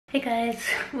Hey guys,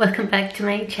 welcome back to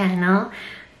my channel.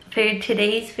 For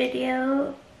today's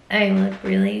video, I look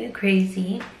really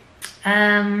crazy.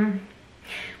 We're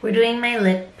doing my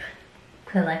lip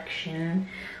collection,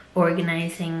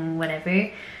 organizing,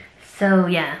 whatever. So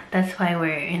yeah, that's why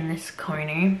we're in this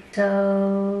corner.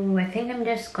 So I think I'm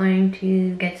just going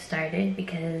to get started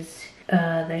because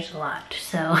there's a lot.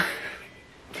 So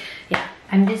yeah,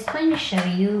 I'm just going to show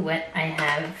you what I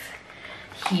have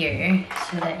here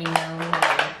so that you know what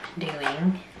I'm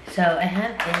doing. So I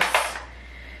have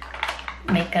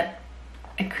this makeup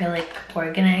acrylic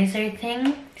organizer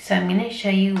thing. So I'm gonna show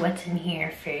you what's in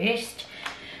here first,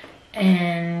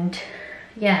 and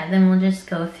yeah, then we'll just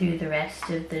go through the rest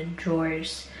of the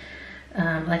drawers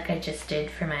like I just did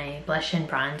for my blush and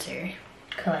bronzer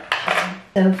collection.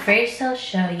 So first I'll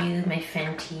show you my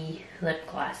Fenty lip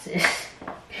glosses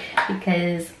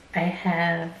because I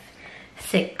have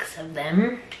 6 of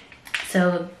them.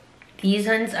 So these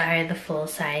ones are the full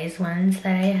size ones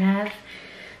that I have.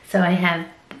 So I have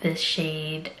this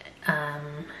shade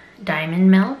Diamond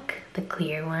Milk, the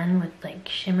clear one with like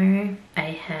shimmer.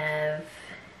 I have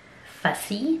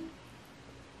Fussy,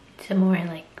 it's a more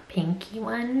like pinky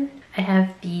one. I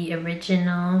have the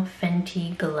original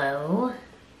Fenty Glow,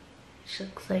 which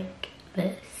looks like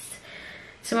this.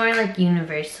 It's more like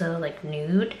universal, like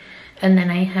nude. And then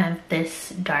I have this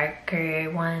darker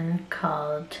one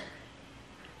called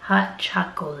Hot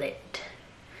Chocolate,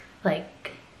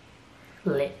 like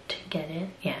lit, get it?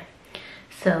 Yeah.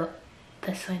 So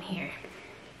this one here.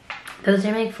 Those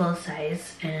are my full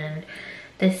size, and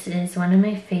this is one of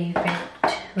my favorite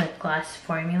lip gloss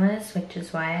formulas, which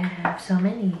is why I have so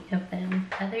many of them.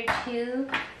 The other two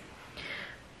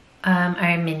are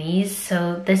minis.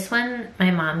 So this one my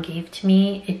mom gave to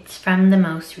me. It's from the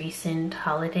most recent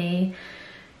holiday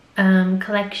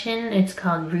collection. It's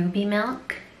called Ruby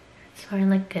Milk. It's more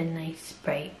like a nice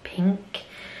bright pink.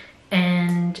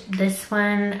 And this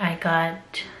one I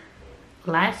got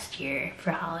last year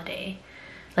for holiday,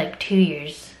 like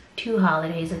 2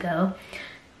 holidays ago.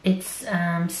 It's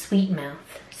Sweet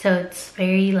Mouth, so it's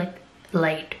very like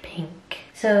light pink.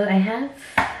 So I have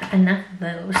enough of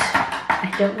those.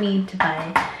 I don't need to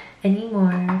buy any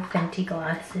more Fenty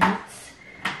glosses.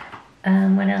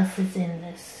 What else is in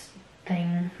this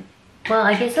thing? Well,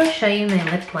 I guess I'll show you my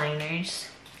lip liners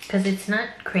because it's not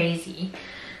crazy.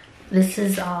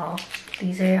 These are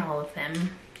all of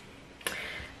them.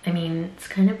 I mean, it's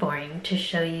kind of boring to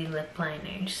show you lip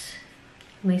liners,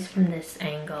 at least from this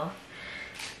angle.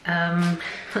 Let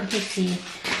me see.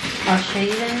 I'll show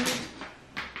you them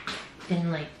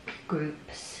in like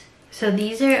groups. So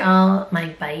these are all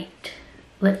my Bite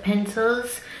lip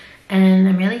pencils, and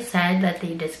I'm really sad that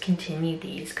they discontinued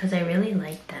these because I really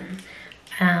like them.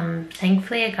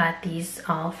 Thankfully I got these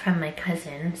all from my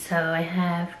cousin. So I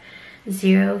have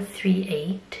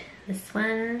 038, this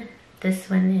one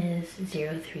is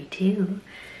 032,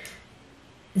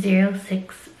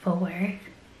 064,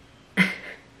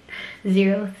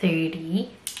 030,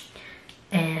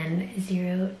 and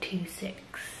 026.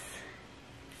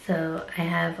 So I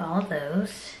have all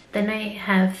those. Then I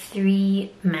have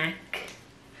 3 MAC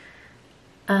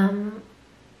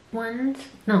ones.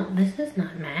 No, this is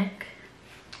not MAC.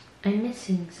 I'm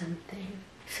missing something.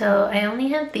 So I only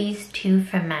have these 2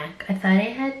 from MAC. I thought I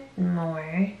had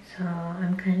more, so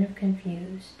I'm kind of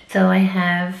confused. So I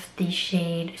have the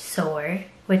shade Soar,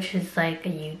 which is like a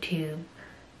YouTube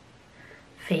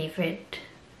favorite.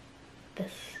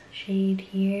 This shade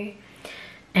here.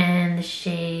 And the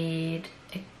shade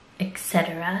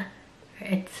Etc.,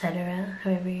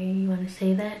 however you want to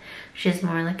say that, which is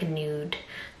more like a nude.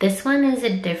 This one is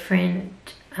a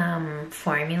different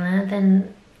formula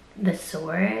than the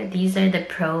Soar. These are the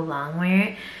Pro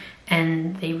Longwear,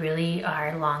 and they really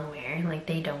are longwear, like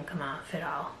they don't come off at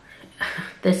all.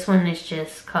 This one is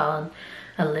just called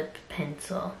a lip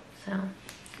pencil. So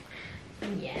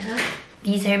yeah,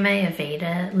 these are my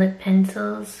Aveda lip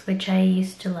pencils, which I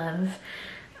used to love.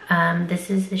 This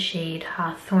is the shade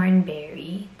Hawthorn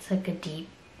Berry. It's like a deep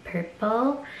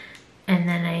purple. And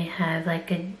then I have like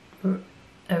a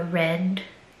red,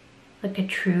 like a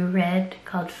true red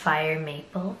called Fire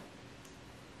Maple.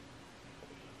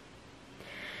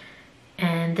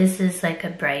 And this is like a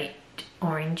bright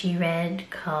orangey red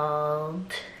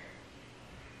called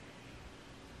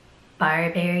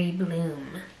Barberry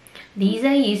Bloom. These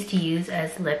I used to use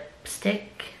as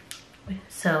lipstick,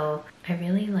 so I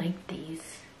really like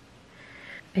these.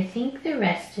 I think the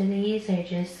rest of these are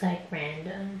just like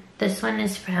random. This one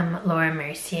is from Laura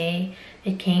Mercier.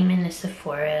 It came in a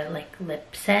Sephora like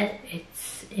lip set.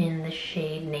 It's in the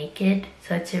shade Naked,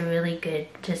 so it's a really good,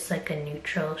 just like a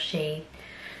neutral shade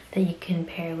that you can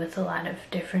pair with a lot of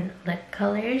different lip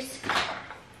colors.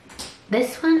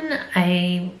 This one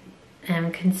I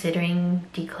am considering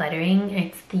decluttering.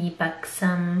 It's the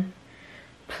Buxom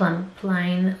Plump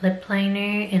Line Lip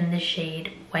Liner in the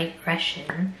shade White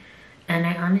Russian. And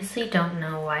I honestly don't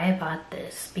know why I bought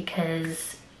this,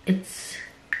 because it's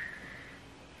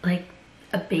like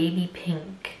a baby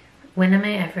pink. When am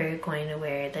I ever going to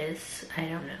wear this? I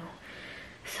don't know.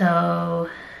 So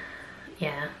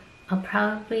yeah, I'll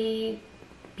probably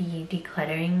be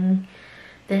decluttering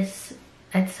this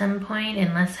at some point,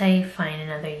 unless I find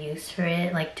another use for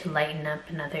it, like to lighten up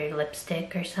another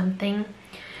lipstick or something.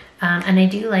 And I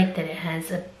do like that it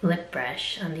has a lip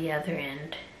brush on the other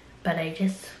end, but I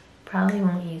just probably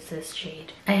won't use this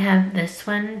shade. I have this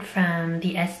one from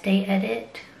the Estee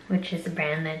Edit, which is a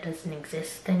brand that doesn't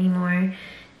exist anymore,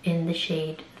 in the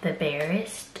shade The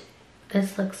Barest.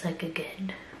 This looks like a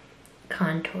good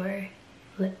contour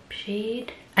lip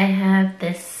shade. I have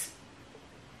this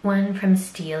one from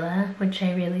Stila, which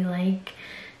I really like.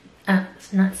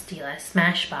 It's not Stila,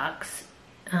 Smashbox.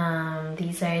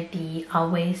 These are the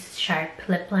Always Sharp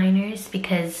lip liners,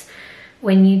 because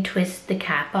when you twist the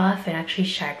cap off, it actually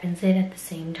sharpens it at the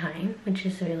same time, which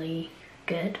is really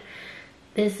good.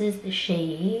 This is the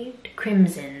shade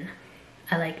Crimson.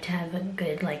 I like to have a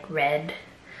good like red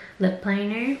lip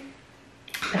liner.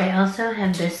 But I also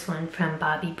have this one from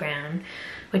Bobbi Brown,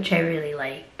 which I really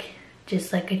like.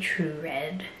 Just like a true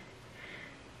red.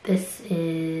 This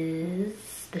is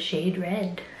the shade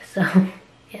Red. So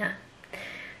yeah.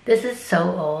 This is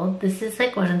so old. This is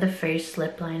like one of the first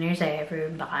lip liners I ever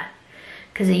bought,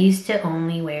 because I used to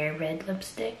only wear red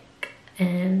lipstick.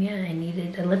 And yeah, I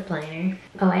needed a lip liner.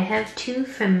 Oh, I have two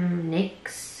from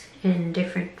NYX in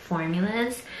different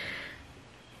formulas.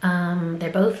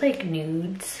 They're both like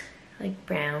nudes, like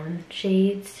brown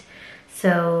shades.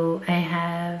 So I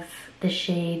have the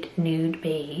shade Nude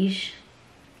Beige,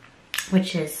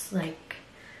 which is like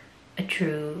a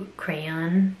true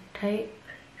crayon type.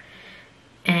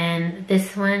 And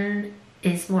this one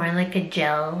is more like a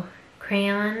gel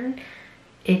crayon.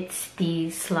 It's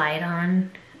the Slide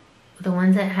On, the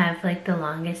ones that have like the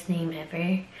longest name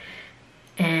ever.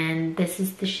 And this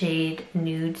is the shade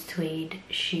Nude Suede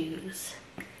Shoes.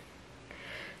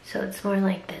 So it's more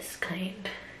like this kind.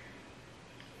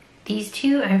 These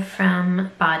two are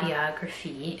from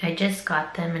Bodyography. I just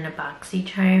got them in a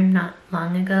BoxyCharm not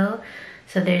long ago.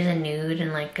 So there's a nude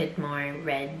and like a more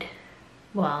red,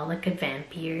 well, like a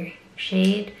vampire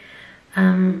shade.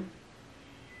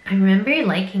 I remember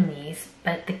liking these,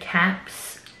 but the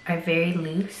caps are very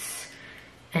loose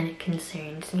and it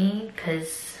concerns me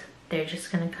because they're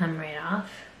just gonna come right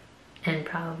off and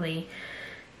probably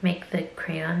make the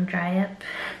crayon dry up.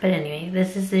 But anyway,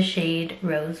 this is the shade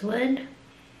Rosewood,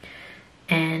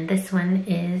 and this one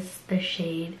is the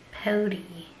shade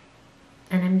Pouty,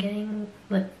 and I'm getting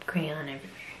lip crayon everywhere.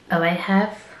 Oh, I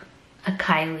have a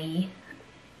Kylie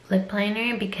lip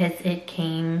liner because it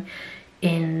came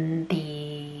in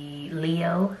the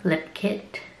Leo lip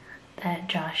kit that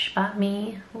Josh bought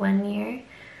me one year.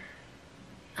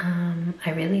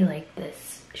 I really like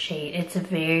this shade. It's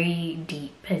very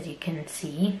deep, as you can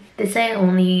see. This I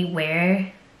only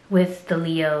wear with the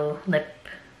Leo lip,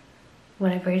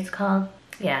 whatever it's called.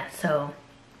 Yeah, so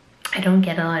I don't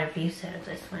get a lot of use out of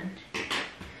this one.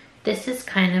 This is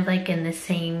kind of like in the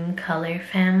same color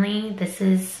family. This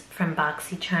is from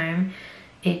BoxyCharm.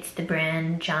 It's the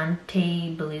brand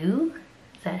Jante Blue.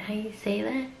 Is that how you say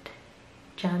that?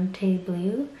 Jante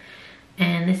Blue.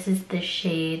 And this is the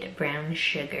shade Brown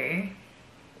Sugar.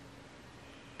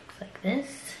 Looks like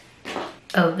this.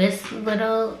 Oh, this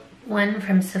little one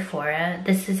from Sephora.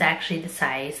 This is actually the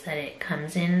size that it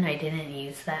comes in. I didn't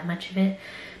use that much of it.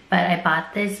 But I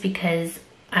bought this because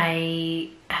I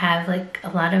have like a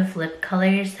lot of lip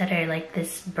colors that are like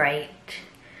this bright,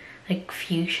 like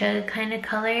fuchsia kind of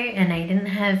color, and I didn't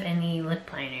have any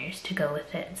lip liners to go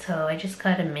with it. So I just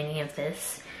got a mini of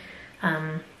this.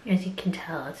 As you can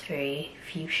tell, it's very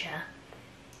fuchsia.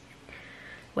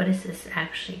 What is this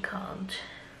actually called?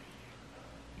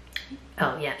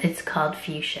 Oh yeah, it's called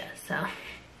Fuchsia, so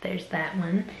there's that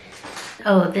one.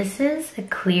 Oh, this is a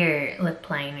clear lip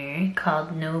liner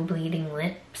called No Bleeding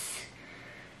Lips.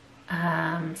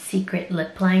 Secret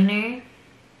lip liner.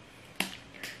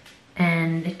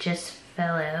 And it just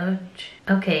fell out.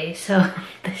 Okay, so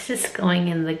this is going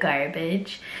in the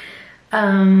garbage.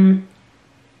 And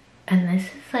this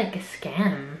is like a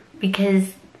scam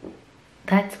because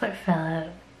that's what fell out.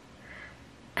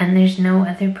 And there's no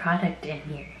other product in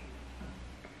here.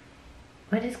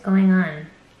 What is going on?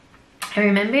 I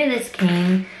remember this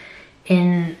came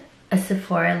in a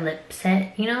Sephora lip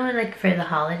set. You know, like for the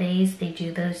holidays, they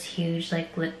do those huge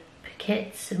like lip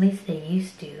kits. At least they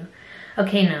used to.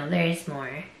 Okay, no, there is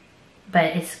more.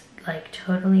 But it's like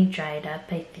totally dried up,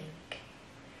 I think.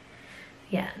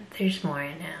 Yeah, there's more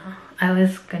now. I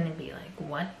was gonna be like,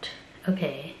 what?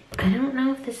 Okay. I don't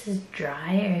know if this is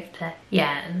dry or if that...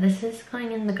 Yeah, this is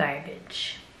going in the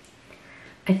garbage.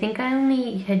 I think I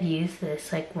only had used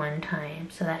this like one time,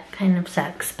 so that kind of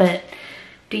sucks. But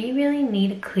do you really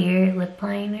need a clear lip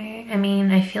liner? I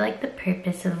mean, I feel like the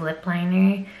purpose of lip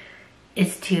liner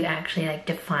is to actually like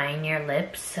define your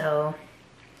lips, so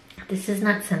this is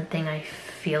not something I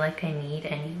feel like I need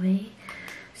anyway.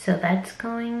 So that's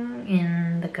going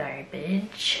in the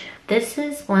garbage. This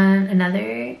is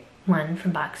another one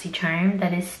from BoxyCharm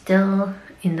that is still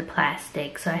in the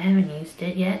plastic, so I haven't used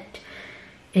it yet.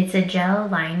 It's a gel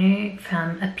liner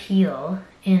from Appeal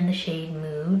in the shade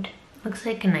Mood. Looks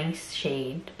like a nice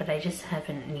shade, but I just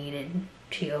haven't needed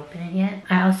to open it yet.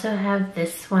 I also have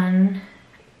this one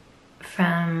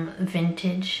from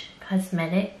Vintage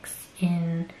Cosmetics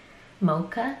in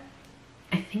Mocha.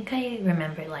 I think I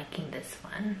remember liking this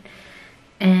one.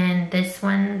 And this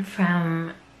one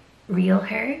from Real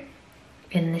Her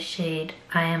in the shade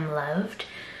I Am Loved.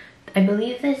 I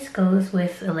believe this goes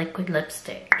with a liquid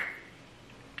lipstick.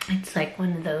 It's like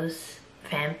one of those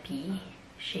vampy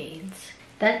shades.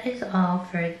 That is all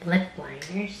for lip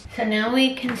liners. So now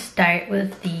we can start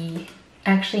with the...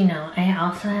 Actually no, I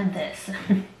also have this.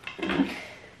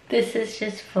 This is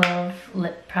just full of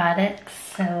lip products,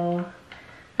 so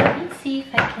let me see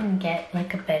if I can get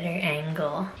like a better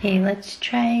angle. Okay, let's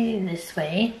try this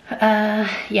way.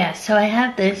 Yeah, so I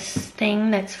have this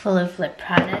thing that's full of lip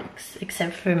products,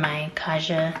 except for my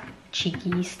Kaja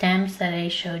Cheeky stamps that I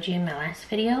showed you in my last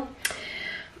video.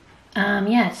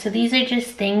 Yeah, so these are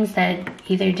just things that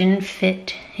either didn't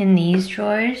fit in these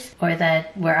drawers or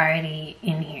that were already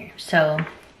in here. So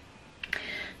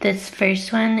this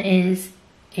first one is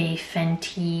a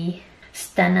Fenty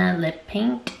Stunna lip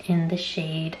paint in the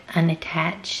shade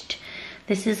Unattached.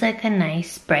 This is like a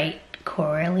nice bright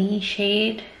corally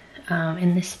shade.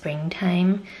 In the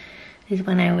springtime is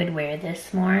when I would wear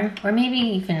this more, or maybe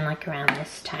even like around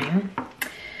this time.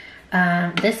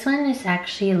 This one is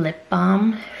actually a lip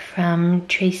balm from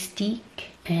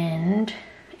Trestique, and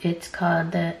it's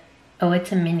called the... Oh,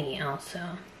 it's a mini also.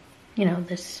 You know,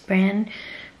 this brand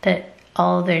that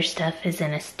all their stuff is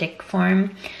in a stick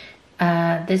form.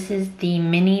 This is the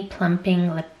Mini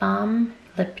Plumping Lip Balm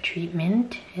Lip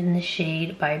Treatment in the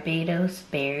shade Barbados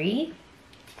Berry.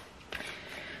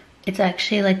 It's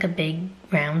actually like a big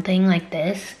round thing like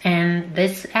this, and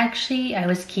this actually I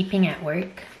was keeping at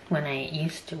work when I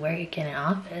used to work in an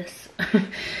office.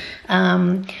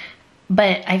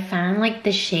 But I found like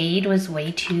the shade was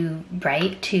way too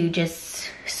bright to just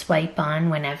swipe on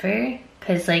whenever,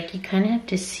 because like you kind of have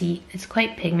to see, it's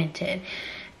quite pigmented,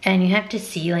 and you have to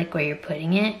see like where you're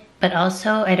putting it. But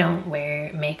also I don't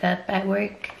wear makeup at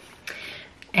work,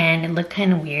 and it looked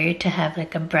kind of weird to have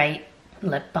like a bright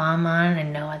lip balm on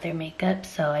and no other makeup,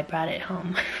 so I brought it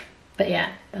home. But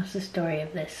yeah, that's the story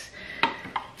of this.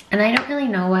 And I don't really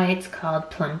know why it's called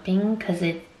plumping, because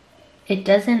it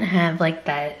doesn't have like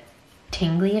that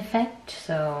tingly effect,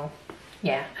 so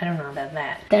yeah, I don't know about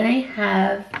that. Then I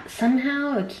have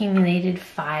somehow accumulated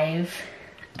 5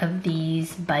 of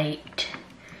these Bite,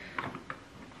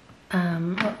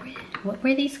 what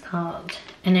were these called?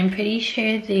 And I'm pretty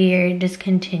sure they're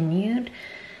discontinued.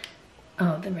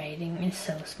 Oh, the writing is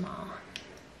so small.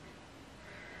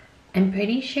 I'm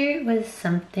pretty sure it was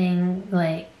something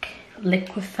like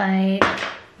liquefied,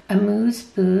 amuse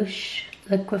bouche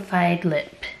liquefied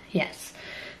lip. Yes.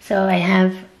 So I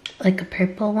have like a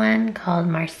purple one called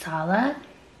Marsala.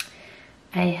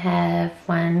 I have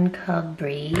one called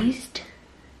Braised.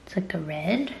 It's like a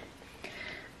red.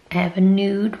 I have a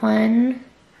nude one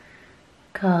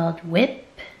called Whip.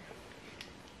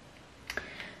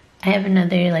 I have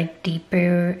another like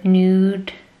deeper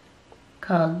nude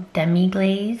called Demi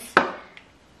Glaze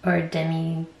or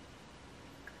Demi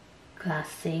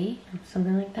Glacé,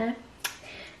 something like that.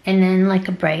 And then like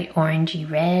a bright orangey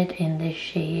red in the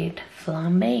shade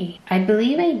Flambe. I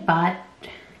believe I bought,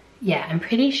 yeah, I'm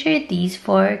pretty sure these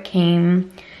 4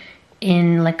 came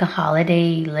in like a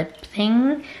holiday lip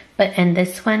thing, and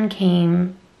this one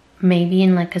came maybe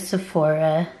in like a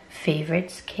Sephora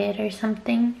favorites kit or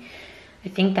something. I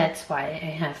think that's why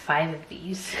I have 5 of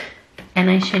these.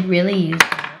 And I should really use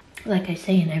them. Like I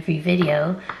say in every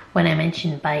video, when I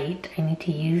mention Bite, I need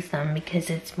to use them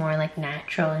because it's more like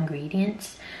natural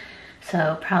ingredients.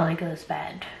 So it probably goes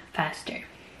bad faster.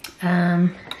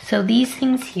 So these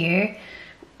things here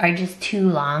are just too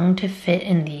long to fit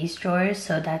in these drawers,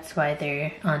 so that's why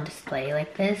they're on display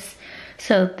like this.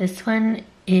 So this one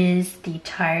is the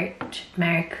Tarte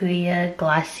Maracuja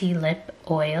Glossy Lip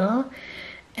Oil.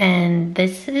 And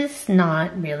this is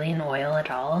not really an oil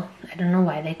at all. I don't know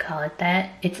why they call it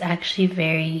that. It's actually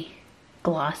very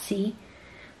glossy,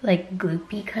 like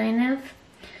gloopy kind of.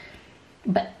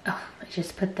 But, oh, I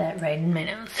just put that right in my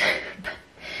nose.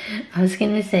 I was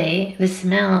gonna say, the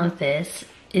smell of this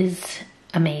is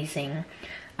amazing.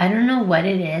 I don't know what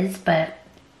it is, but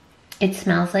it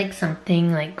smells like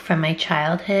something like from my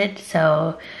childhood,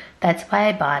 so that's why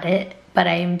I bought it. But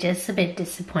I'm just a bit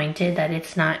disappointed that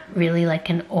it's not really like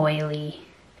an oily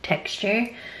texture.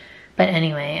 But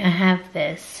anyway, I have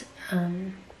this.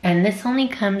 And this only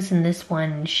comes in this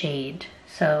one shade.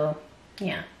 So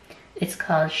yeah, it's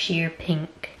called Sheer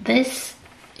Pink. This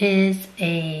is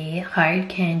a Hard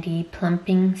Candy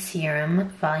Plumping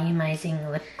Serum Volumizing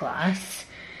Lip Gloss.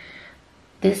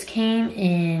 This came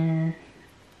in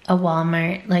a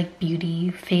Walmart like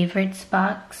beauty favorites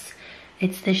box.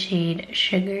 It's the shade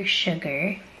Sugar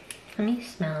Sugar. Let me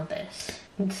smell this.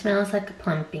 It smells like a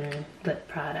plumping lip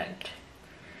product.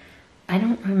 I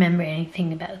don't remember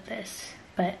anything about this,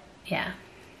 but yeah.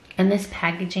 And this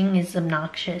packaging is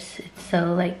obnoxious. It's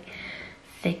so like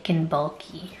thick and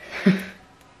bulky.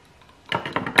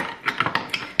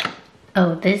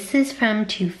 Oh, this is from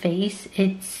Too Faced.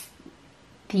 It's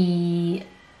the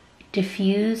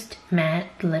Diffused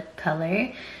Matte Lip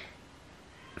Color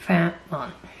from,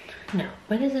 well, no,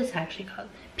 what is this actually called?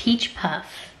 Peach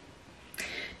Puff.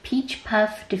 Peach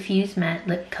Puff Diffused Matte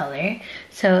Lip Color.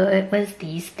 So it was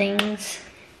these things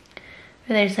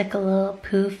where there's like a little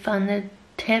poof on the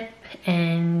tip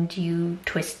and you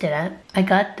twist it up. I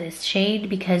got this shade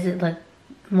because it looked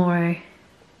more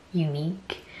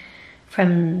unique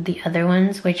from the other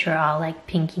ones, which were all like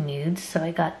pinky nudes. So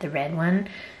I got the red one.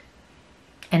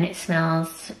 And it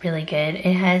smells really good.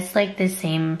 It has like the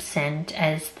same scent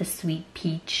as the Sweet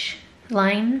Peach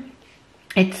line.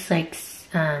 It's like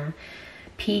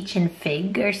peach and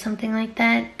fig or something like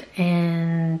that.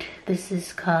 And this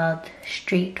is called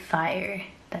Straight Fire.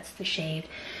 That's the shade.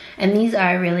 And these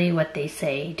are really what they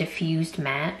say, diffused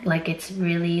matte. Like it's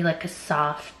really like a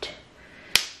soft,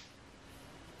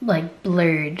 like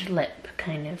blurred lip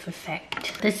kind of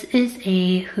effect. This is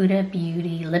a Huda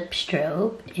Beauty lip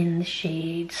strobe in the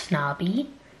shade Snobby.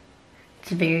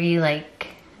 It's very like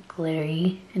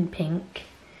glittery and pink.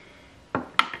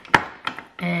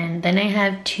 And then I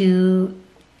have two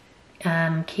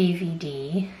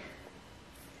KVD.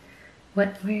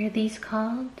 What were these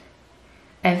called?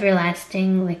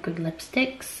 Everlasting liquid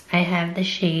lipsticks. I have the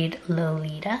shade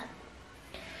Lolita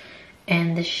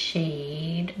and the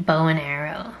shade Bow and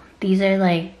Arrow. These are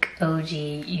like OG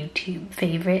YouTube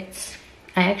favorites.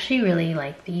 I actually really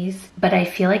like these, but I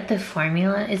feel like the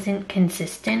formula isn't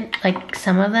consistent. Like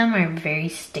some of them are very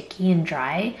sticky and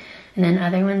dry, and then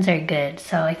other ones are good.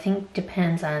 So I think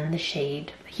depends on the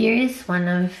shade. Here is one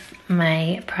of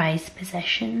my prized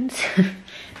possessions.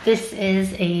 This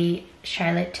is a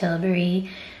Charlotte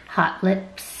Tilbury Hot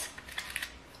Lips.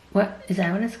 What is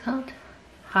that what it's called?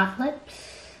 Hot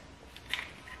Lips?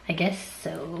 I guess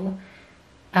so.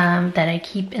 That I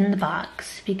keep in the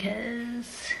box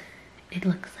because it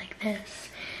looks like this.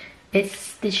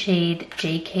 It's the shade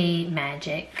JK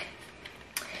Magic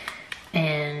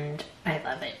and I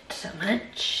love it so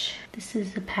much. This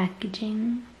is the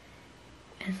packaging.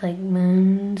 It's like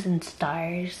moons and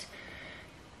stars.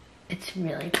 It's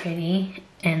really pretty,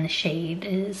 and the shade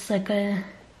is like a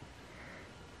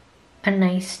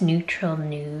nice neutral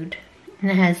nude, and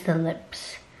it has the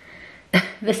lips.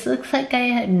 This looks like I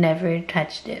had never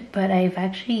touched it, but I've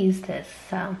actually used this,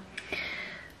 so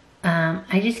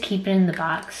I just keep it in the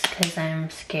box because I'm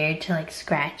scared to like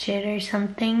scratch it or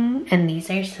something, and these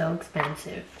are so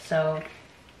expensive. So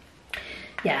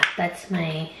yeah, that's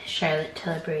my Charlotte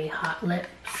Tilbury Hot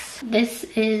Lips. This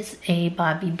is a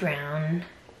Bobbi Brown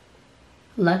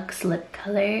Luxe lip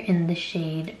color in the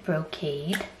shade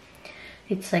Brocade.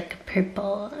 It's like a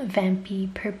purple,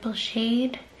 vampy purple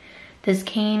shade. This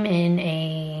came in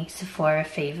a Sephora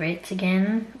Favorites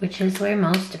again, which is where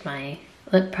most of my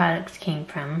lip products came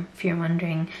from. If you're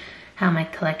wondering how my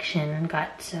collection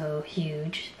got so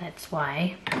huge, that's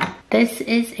why. This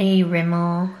is a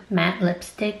Rimmel matte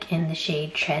lipstick in the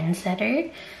shade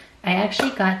Trendsetter. I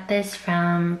actually got this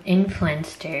from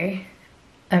Influencer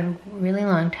a really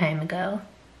long time ago.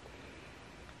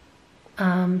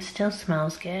 Still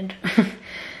smells good.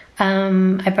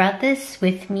 I brought this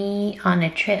with me on a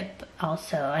trip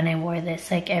also, and I wore this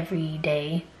like every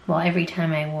day. Well, every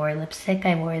time I wore lipstick,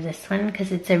 I wore this one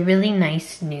because it's a really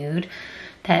nice nude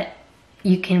that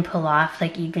you can pull off,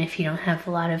 like even if you don't have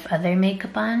a lot of other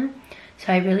makeup on.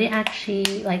 So I really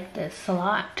actually like this a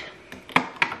lot.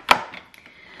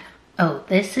 Oh,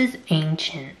 this is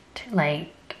ancient,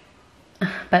 like,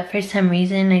 but for some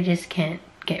reason I just can't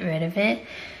get rid of it.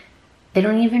 They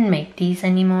don't even make these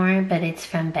anymore, but it's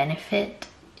from Benefit.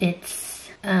 It's,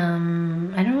 I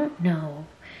don't know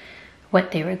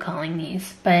what they were calling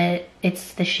these, but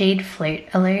it's the shade Flirt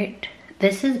Alert.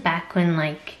 This is back when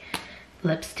like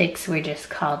lipsticks were just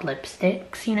called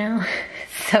lipsticks, you know?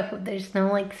 So there's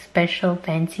no like special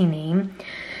fancy name,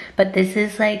 but this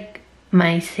is like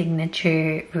my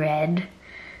signature red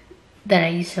that I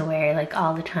used to wear like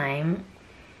all the time.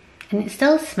 And it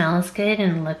still smells good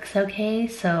and looks okay,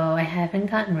 so I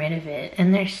haven't gotten rid of it.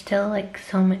 And there's still like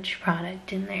so much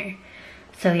product in there.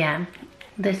 So yeah,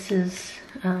 this is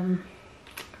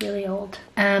really old.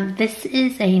 This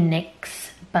is a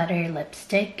NYX Butter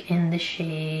lipstick in the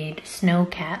shade Snow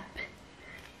Cap.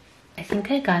 I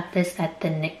think I got this at the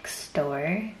NYX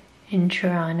store in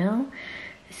Toronto.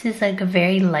 This is like a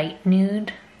very light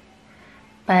nude,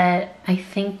 but I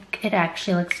think it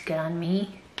actually looks good on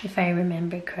me, if I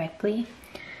remember correctly.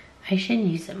 I should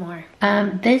use it more.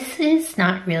 This is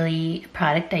not really a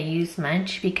product I use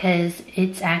much because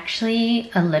it's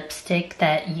actually a lipstick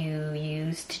that you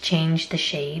use to change the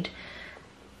shade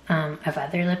of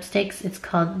other lipsticks. It's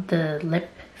called the Lip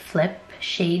Flip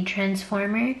Shade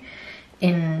Transformer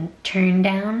in Turn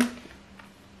Down.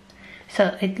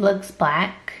 So it looks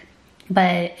black,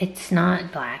 but it's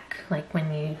not black like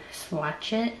when you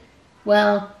swatch it.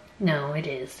 Well, no, it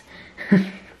is.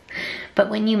 But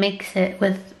when you mix it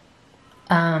with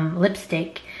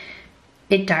lipstick,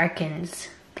 it darkens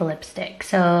the lipstick.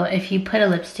 So if you put a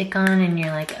lipstick on and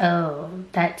you're like, oh,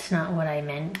 that's not what I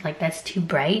meant, like that's too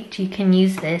bright, you can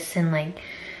use this and like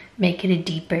make it a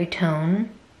deeper tone.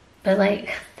 But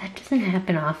like that doesn't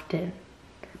happen often.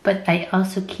 But I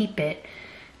also keep it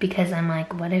because I'm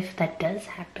like, what if that does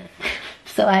happen?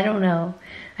 So I don't know.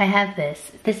 I have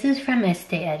this. This is from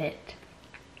Estee Edit,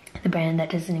 the brand that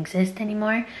doesn't exist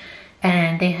anymore.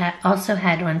 And they also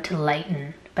had one to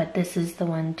lighten, but this is the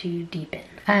one to deepen.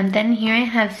 Then here I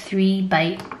have 3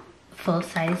 Bite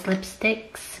full-size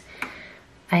lipsticks.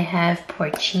 I have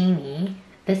Porcini.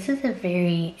 This is a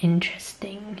very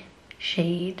interesting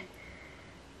shade,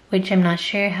 which I'm not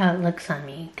sure how it looks on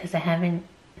me because I haven't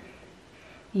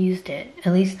used it,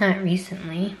 at least not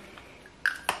recently.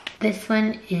 This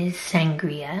one is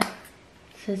Sangria.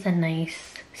 This is a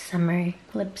nice summer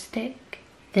lipstick.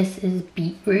 This is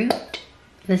Beetroot.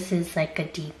 This is like a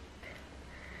deep,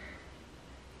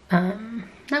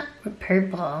 not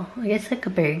purple, I guess like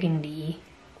a burgundy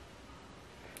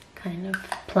kind of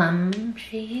plum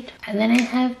shade. And then I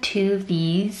have 2 of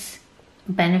these,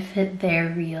 Benefit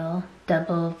They're Real,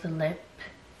 Double the Lip,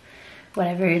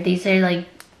 whatever. These are like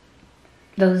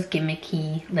those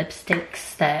gimmicky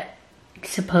lipsticks that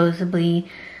supposedly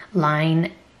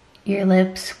line your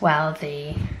lips while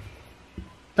they,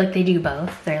 like they do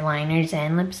both, they're liners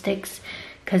and lipsticks,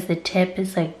 because the tip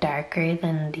is like darker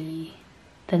than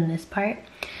this part.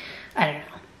 I don't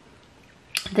know.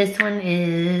 This one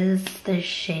is the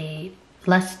shade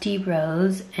Lusty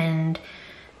Rose and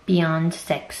Beyond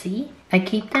Sexy. I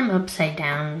keep them upside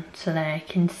down so that I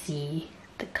can see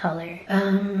the color.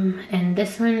 And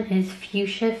this one is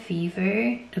Fuchsia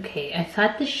Fever. Okay, I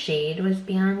thought the shade was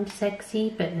Beyond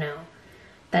Sexy, but no.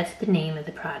 That's the name of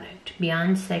the product.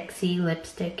 Beyond Sexy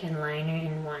lipstick and liner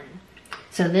in one.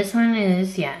 So this one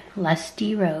is, yeah,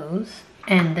 Lusty Rose.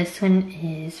 And this one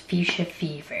is Fuchsia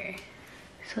Fever.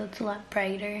 So it's a lot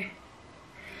brighter.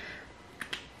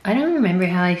 I don't remember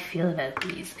how I feel about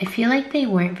these. I feel like they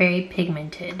weren't very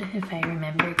pigmented, if I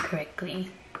remember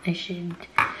correctly. I should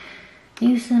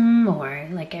use them more,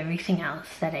 like everything else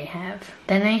that I have.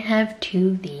 Then I have 2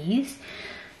 of these.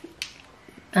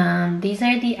 These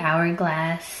are the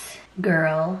Hourglass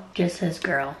Girl, just says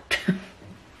girl.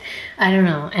 I don't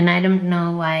know, and I don't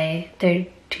know why they're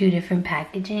 2 different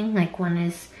packaging. Like one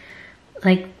is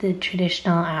like the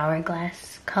traditional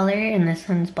Hourglass color and this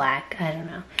one's black, I don't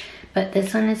know. But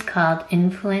this one is called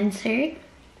Influencer.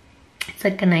 It's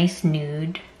like a nice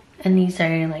nude, and these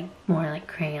are like more like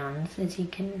crayons, as you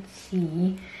can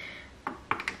see,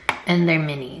 and they're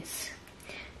minis.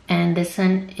 And this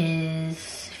one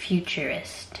is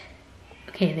Futurist.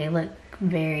 Okay, they look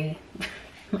very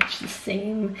much the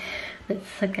same.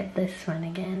 Let's look at this one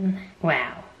again.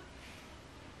 Wow.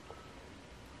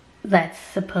 That's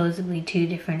supposedly 2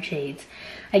 different shades.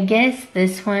 I guess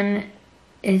this one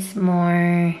is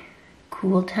more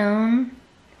cool tone,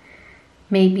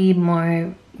 maybe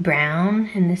more brown,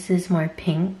 and this is more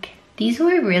pink. These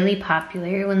were really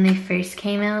popular when they first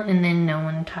came out, and then no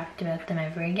one talked about them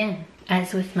ever again,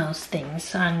 as with most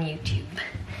things on YouTube.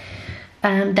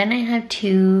 Then I have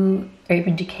two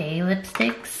Urban Decay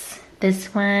lipsticks.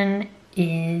 This one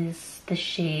is the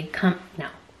shade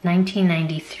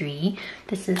 1993.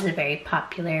 This is a very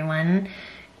popular one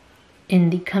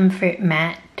in the Comfort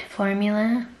Matte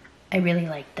formula. I really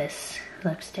like this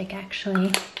lipstick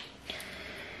actually.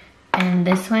 And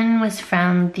this one was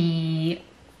from the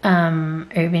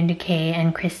Urban Decay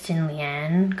and Kristen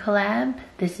Leanne collab.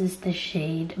 This is the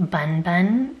shade Bun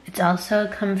Bun. It's also a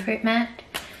Comfort Matte.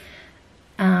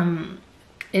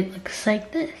 It looks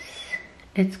like this.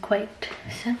 It's quite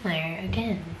similar.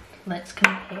 Again, let's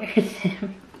compare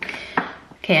them.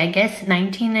 Okay, I guess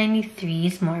 1993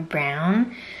 is more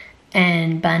brown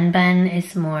and Bun Bun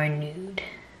is more nude.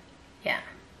 Yeah,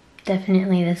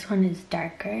 definitely this one is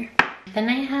darker. Then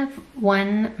I have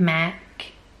one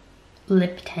MAC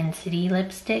Lip Tensity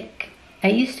lipstick. I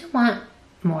used to want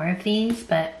more of these,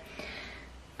 but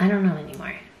I don't know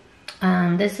anymore.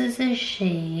 This is a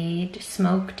shade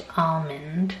Smoked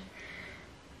Almond.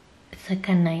 It's like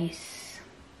a nice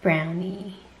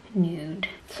brownie nude.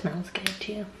 It smells good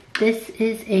too. This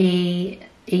is a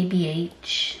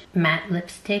ABH matte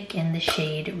lipstick in the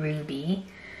shade Ruby.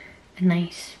 A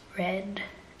nice red.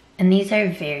 And these are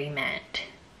very matte.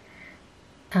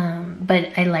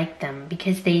 But I like them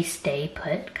because they stay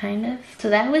put, kind of. So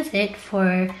that was it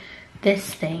for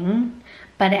this thing.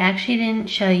 But I actually didn't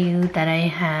show you that I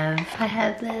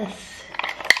have this.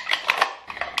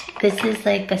 This is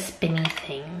like a spinny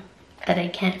thing that I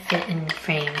can't fit in the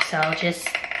frame. So I'll just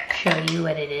show you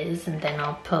what it is and then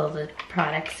I'll pull the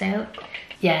products out.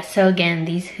 Yeah, so again,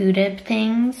 these Huda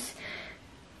things,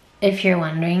 if you're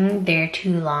wondering, they're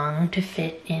too long to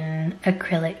fit in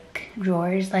acrylic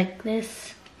drawers like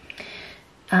this.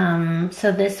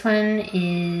 So this one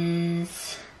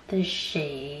is the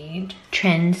shade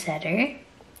Trendsetter.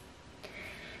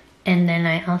 And then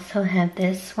I also have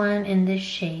this one in the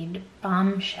shade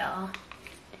Bombshell.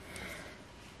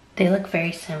 They look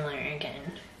very similar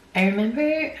again. I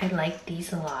remember I liked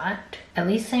these a lot. At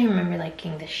least I remember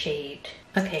liking the shade.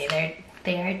 Okay,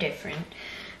 they are different.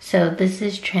 So this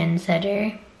is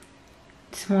Trendsetter.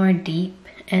 It's more deep,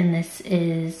 and this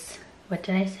is, what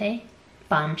did I say?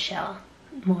 Bombshell,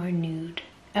 more nude.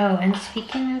 Oh, and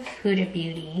speaking of Huda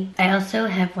Beauty, I also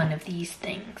have one of these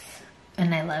things,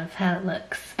 and I love how it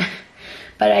looks.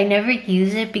 But I never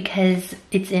use it because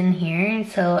it's in here,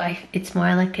 so it's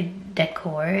more like a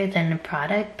decor than a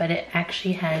product, but it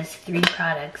actually has 3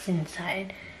 products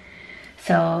inside.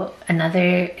 So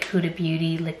another Huda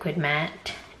Beauty liquid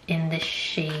matte in the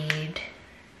shade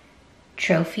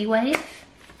Trophy Wife.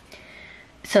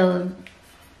 So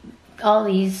all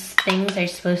these things are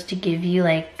supposed to give you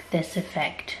like this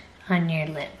effect on your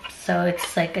lips. So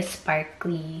it's like a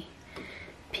sparkly,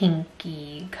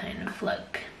 pinky kind of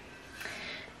look.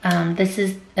 This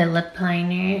is a lip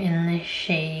liner in the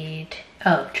shade,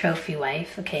 Trophy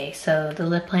Wife. Okay, so the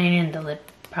lip liner and the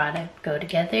lip product go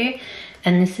together.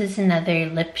 And this is another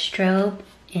lip strobe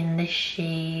in the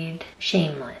shade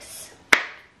Shameless.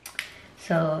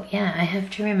 So yeah, I have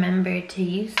to remember to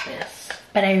use this.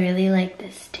 But I really like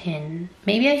this tin.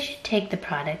 Maybe I should take the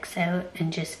products out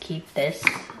and just keep this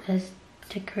as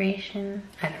decoration.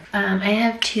 I don't know. I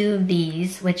have 2 of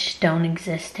these which don't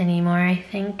exist anymore, I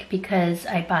think, because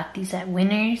I bought these at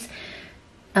Winners.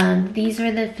 These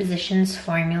were the Physicians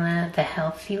Formula, the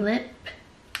Healthy Lip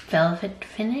Velvet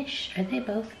Finish. Are they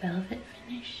both velvet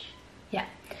finish? Yeah.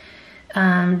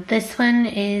 This one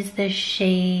is the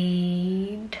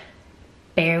shade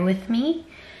Bear With Me,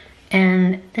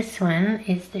 and this one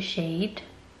is the shade,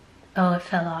 oh, it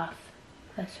fell off.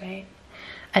 That's right.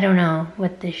 I don't know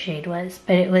what this shade was,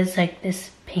 but it was like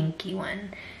this pinky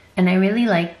one. And I really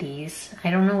like these. I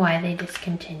don't know why they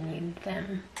discontinued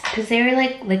them. Because they were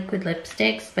like liquid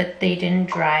lipsticks, but they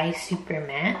didn't dry super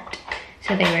matte.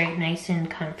 So they were nice and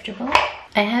comfortable.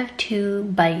 I have 2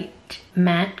 Bite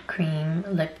Matte Cream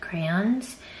Lip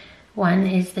Crayons. One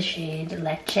is the shade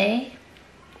Leche.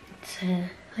 It's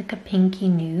like a pinky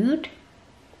nude.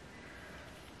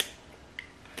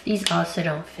 These also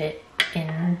don't fit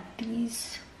in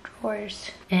these drawers.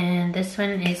 And this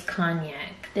one is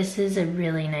Cognac. This is a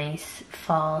really nice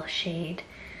fall shade.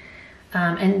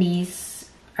 And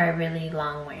these are really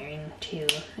long wearing too,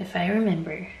 if I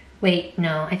remember. Wait,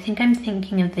 no, I think I'm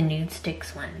thinking of the Nude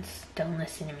Sticks ones. Don't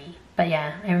listen to me. But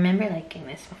yeah, I remember liking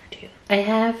this one too. I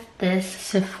have this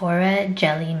Sephora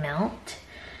Jelly Melt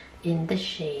in the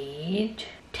shade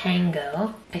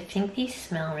Tango. I think these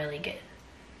smell really good.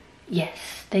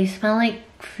 Yes, they smell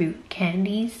like fruit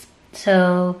candies.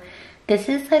 So This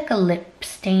is like a lip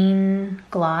stain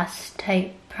gloss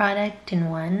type product in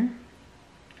one.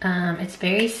 It's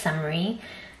very summery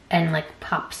and like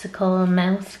popsicle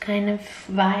mouth kind of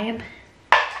vibe.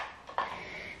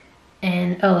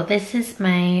 And oh, this is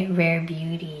my Rare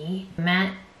Beauty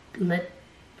matte lip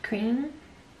cream.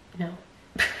 No.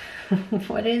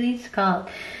 What are these called?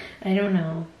 I don't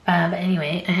know. But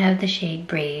anyway, I have the shade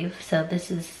Brave. So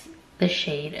this is the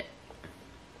shade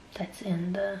that's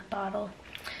in the bottle.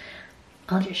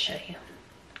 I'll just show you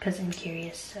because I'm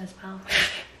curious as well.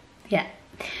 Yeah,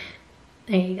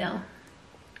 there you go.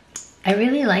 I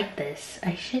really like this.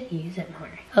 I should use it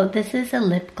more. Oh, this is a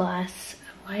lip gloss.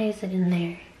 Why is it in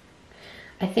there?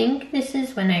 I think this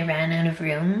is when I ran out of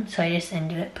room, so I just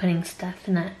ended up putting stuff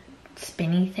in that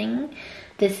spinny thing.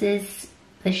 This is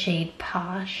the shade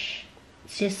Posh.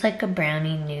 It's just like a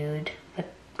brownie nude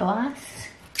lip gloss.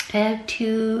 I have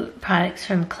two products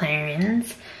from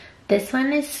Clarins. This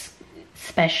one is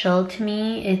special to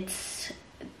me. It's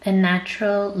a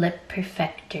natural lip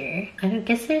perfector. I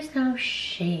guess there's no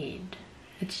shade.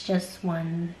 It's just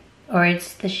one, or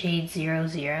it's the shade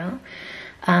 00.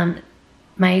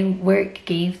 My work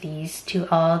gave these to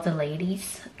all the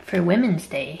ladies for Women's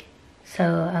Day.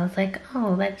 So I was like,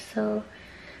 oh, that's so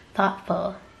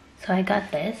thoughtful. So I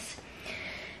got this.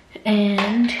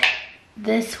 And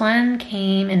this one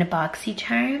came in a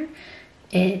BoxyCharm.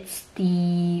 It's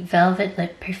the Velvet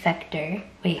Lip Perfector.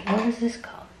 Wait, what was this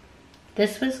called?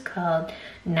 This was called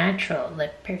Natural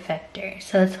Lip Perfector.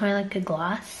 So it's more like a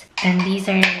gloss. And these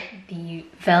are the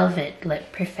Velvet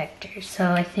Lip Perfectors.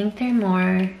 So I think they're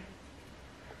more...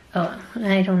 Oh,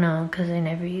 I don't know because I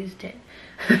never used it.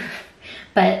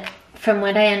 But from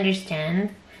what I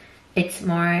understand, it's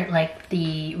more like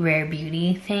the Rare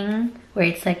Beauty thing where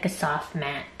it's like a soft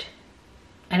matte.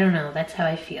 I don't know, that's how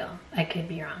I feel. I could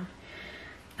be wrong.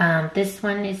 This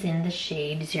one is in the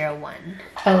shade 01.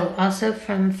 Oh, also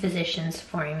from Physicians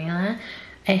Formula,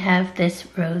 I have this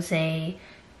Rosé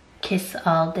Kiss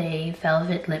All Day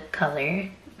Velvet Lip Color,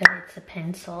 but it's a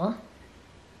pencil.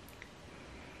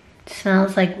 It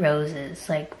smells like roses,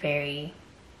 like very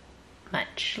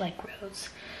much like rose.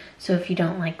 So if you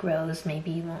don't like rose,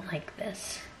 maybe you won't like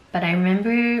this. But I remember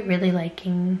really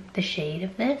liking the shade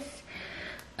of this.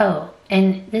 Oh,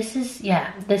 and this is,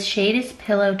 yeah, this shade is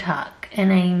Pillow Talk.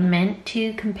 And I meant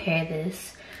to compare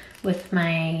this with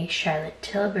my Charlotte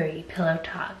Tilbury Pillow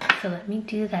Talk. So let me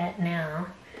do that now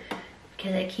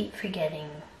because I keep forgetting.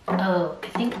 Oh, I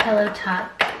think Pillow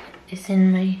Talk is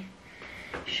in my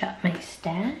Shop My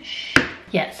Stash.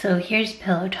 Yeah, so here's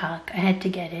Pillow Talk. I had to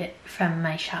get it from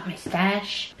my Shop My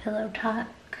Stash Pillow Talk.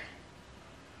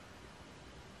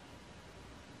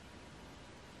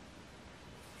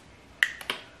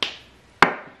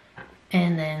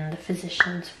 And then the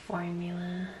Physicians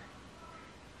Formula.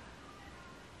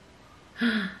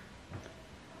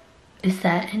 Is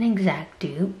that an exact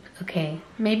dupe? Okay,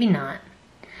 maybe not.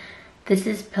 This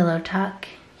is Pillow Talk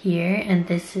here, and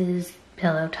this is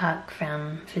Pillow Talk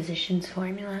from Physicians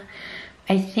Formula.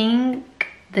 I think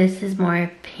this is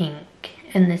more pink,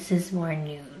 and this is more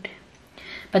nude.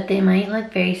 But they might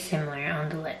look very similar on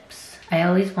the lips. I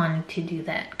always wanted to do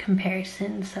that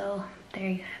comparison, so there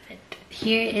you have it.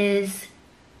 Here is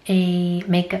a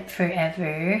Makeup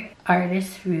Forever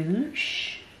Artist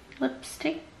Rouge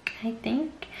lipstick, I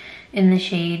think, in the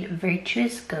shade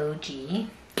Virtuous Goji.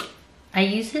 I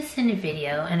used this in a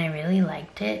video and I really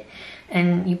liked it.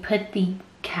 And you put the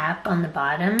cap on the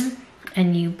bottom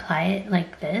and you apply it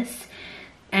like this.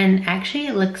 And actually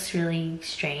it looks really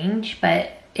strange,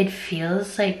 but it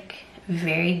feels like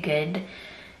very good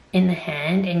in the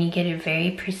hand and you get a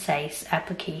very precise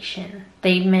application.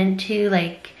 They meant to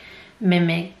like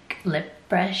mimic lip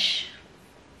brush,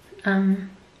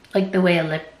 like the way a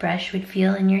lip brush would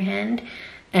feel in your hand,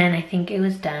 and I think it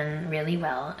was done really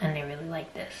well and I really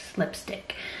like this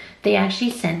lipstick. They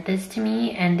actually sent this to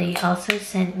me and they also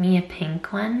sent me a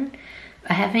pink one.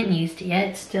 I haven't used it yet,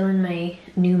 it's still in my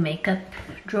new makeup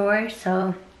drawer,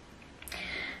 so,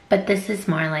 but this is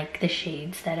more like the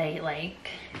shades that I like.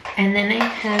 And then I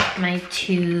have my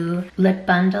two lip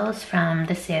bundles from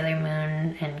the Sailor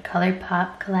Moon and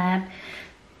ColourPop collab.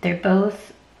 They're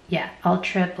both, yeah,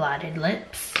 ultra blotted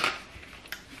lips.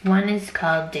 One is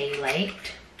called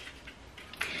Daylight.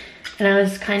 And I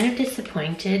was kind of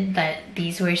disappointed that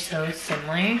these were so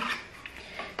similar.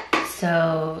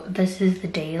 So this is the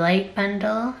Daylight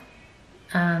bundle.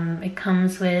 It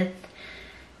comes with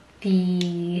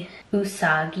the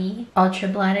Usagi ultra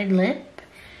blotted lip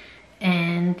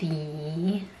and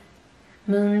the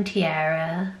Moon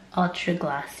Tiara ultra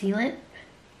glossy lip.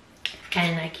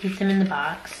 And I keep them in the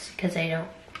box because I don't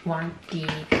want the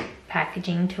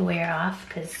packaging to wear off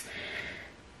because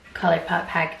ColourPop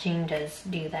packaging does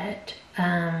do that.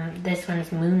 This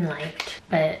one's Moonlight,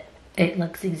 but it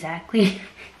looks exactly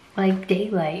like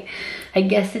Daylight. I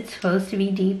guess it's supposed to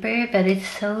be deeper, but it's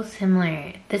so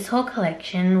similar. This whole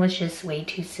collection was just way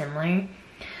too similar,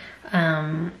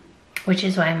 which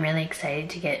is why I'm really excited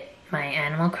to get my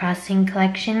Animal Crossing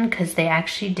collection, because they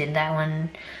actually did that one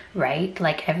right.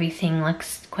 Like, everything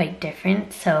looks quite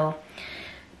different. So,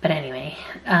 but anyway,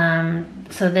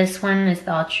 so this one is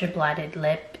the Ultra Blotted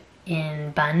Lip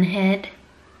in Bunhead,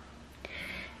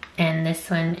 and this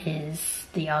one is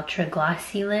the Ultra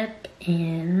Glossy Lip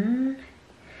in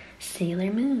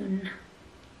Sailor Moon.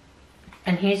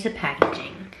 And here's the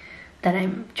packaging that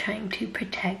I'm trying to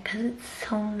protect because it's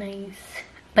so nice.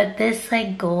 But this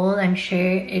like gold, I'm sure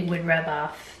it would rub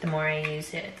off the more I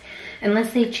use it.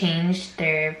 Unless they changed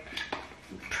their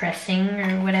pressing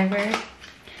or whatever.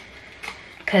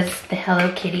 Because the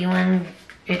Hello Kitty one,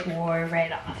 it wore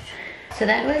right off. So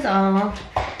that was all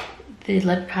the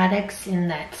lip products in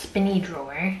that spinny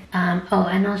drawer. Oh,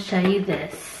 and I'll show you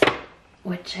this,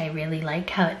 which I really like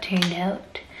how it turned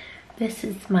out. This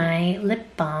is my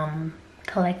lip balm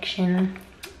collection.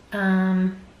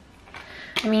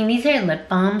 I mean, these are lip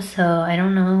balms, so I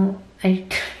don't know. I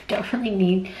don't really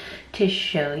need to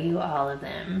show you all of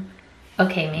them.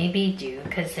 Okay, maybe do,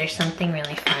 because there's something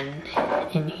really fun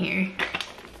in here.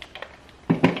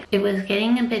 It was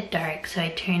getting a bit dark, so I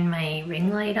turned my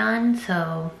ring light on,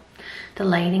 so the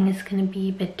lighting is going to be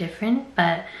a bit different,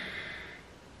 but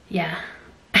yeah,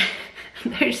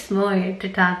 there's more to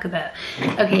talk about.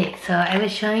 Okay, so I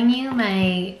was showing you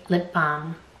my lip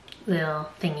balm little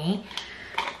thingy.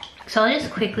 So I'll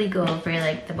just quickly go over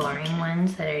like the boring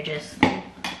ones that are just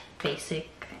basic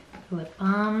lip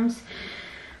balms.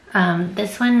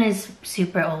 This one is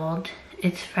super old.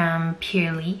 It's from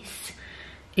Pure Lease.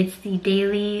 It's the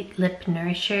Daily Lip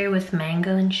Nourisher with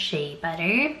mango and shea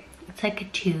butter. It's like a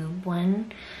tube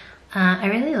one. I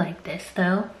really like this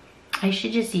though. I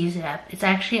should just use it up. It's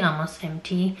actually almost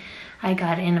empty. I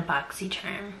got it in a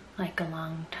BoxyCharm like a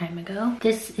long time ago.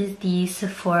 This is the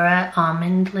Sephora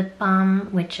Almond Lip Balm,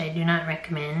 which I do not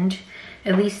recommend.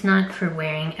 At least not for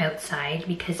wearing outside,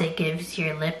 because it gives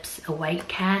your lips a white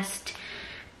cast.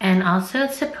 And also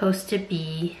it's supposed to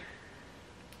be,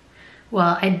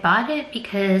 well, I bought it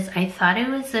because I thought it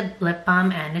was a lip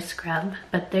balm and a scrub,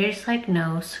 but there's like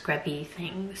no scrubby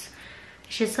things.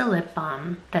 It's just a lip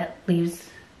balm that leaves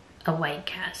a white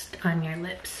cast on your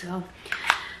lips, so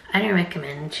I don't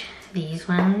recommend these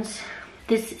ones.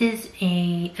 This is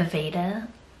a Aveda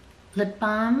lip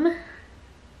balm.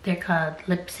 They're called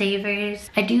Lip Savers.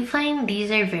 I do find these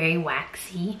are very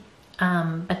waxy,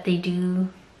 but they do,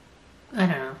 I don't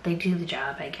know, they do the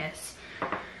job, I guess.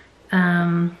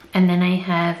 And then I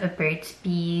have a Burt's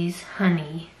Bees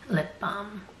Honey lip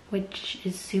balm, which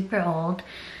is super old,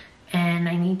 and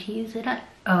I need to use it up.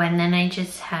 Oh, and then I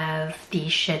just have the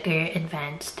Sugar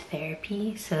Advanced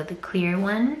Therapy, so the clear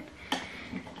one,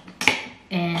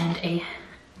 and a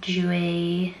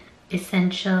Jouer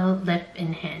Essential Lip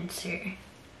Enhancer,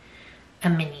 a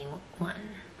mini one,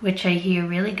 which I hear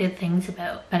really good things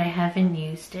about, but I haven't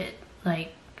used it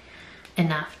like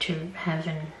enough to have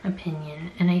an opinion.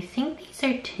 And I think these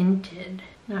are tinted.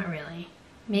 Not really.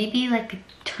 Maybe like a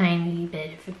tiny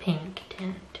bit of a pink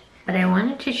tint. But I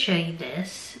wanted to show you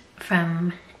this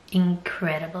from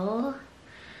Incredible.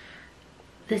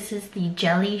 This is the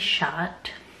Jelly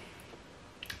Shot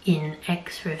in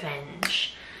X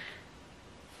Revenge.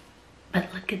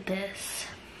 But look at this.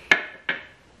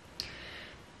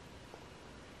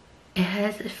 It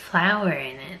has a flower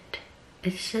in it.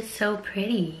 It's just so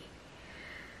pretty.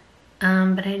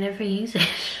 But I never use it.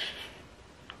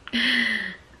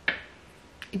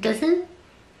 It doesn't,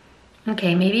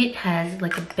 okay, maybe it has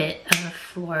like a bit of a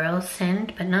floral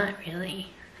scent, but not really.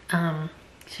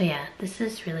 So yeah, this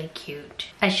is really cute.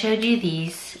 I showed you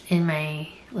these in my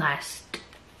last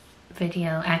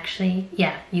video. Actually,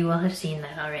 yeah, you will have seen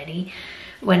that already.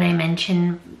 When I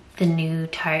mentioned the new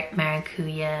Tarte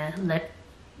Maracuja lip,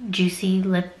 juicy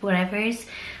lip whatevers,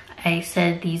 I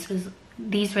said these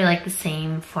were like the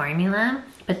same formula,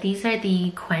 but these are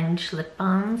the Quench lip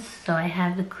balms. So I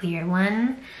have the clear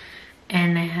one,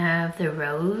 and I have the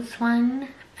rose one,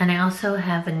 and I also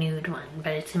have a nude one,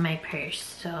 but it's in my purse.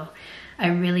 So I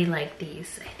really like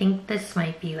these. I think this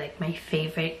might be like my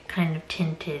favorite kind of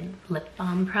tinted lip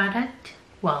balm product.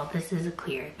 Well, this is a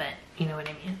clear, but you know what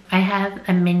I mean. I have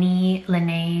a mini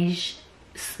Laneige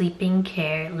Sleeping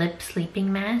Care Lip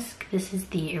Sleeping Mask. This is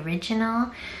the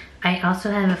original. I also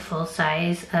have a full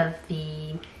size of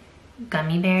the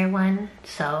gummy bear one,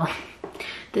 so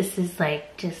this is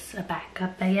like just a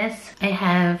backup, I guess. I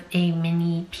have a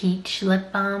mini peach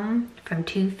lip balm from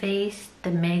Too Faced,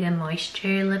 the Mega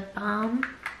Moisture lip balm.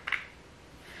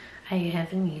 I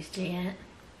haven't used it yet.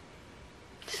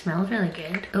 It smells really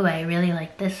good. Oh, I really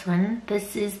like this one.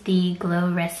 This is the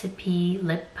Glow Recipe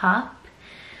Lip Pop.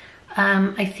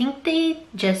 I think they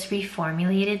just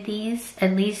reformulated these.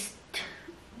 At least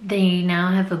they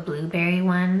now have a blueberry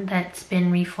one that's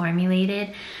been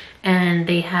reformulated, and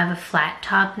they have a flat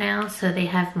top now, so they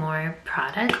have more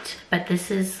product. But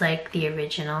this is like the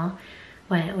original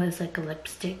when it was like a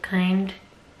lipstick kind,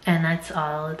 and that's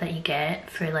all that you get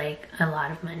for like a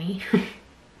lot of money.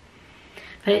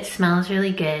 But it smells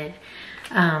really good,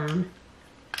 and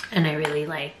I really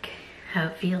like how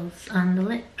it feels on the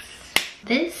lips.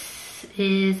 This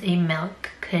is a Milk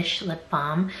Kush lip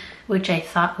balm, which I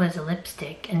thought was a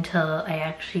lipstick until I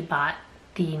actually bought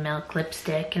the Milk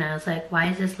lipstick, and I was like, why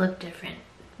does this look different?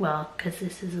 Well, because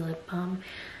this is a lip balm,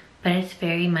 but it's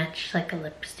very much like a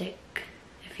lipstick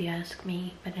if you ask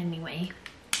me. But anyway.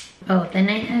 Oh, then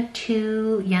I have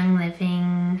two Young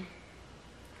Living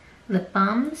lip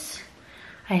balms.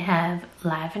 I have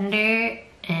lavender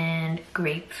and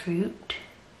grapefruit.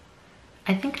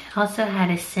 I think I also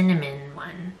had a cinnamon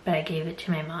one, but I gave it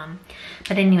to my mom.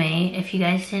 But anyway, if you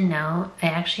guys didn't know, I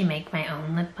actually make my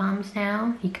own lip balms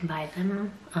now. You can buy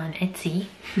them on Etsy.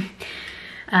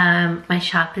 My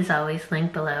shop is always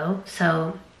linked below.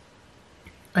 So,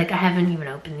 like, I haven't even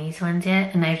opened these ones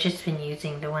yet, and I've just been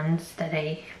using the ones that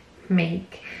I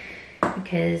make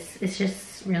because it's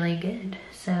just really good.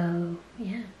 So,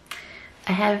 yeah.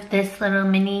 I have this little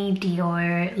mini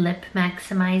Dior lip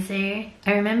maximizer.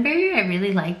 I remember I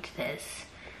really liked this.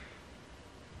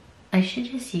 I should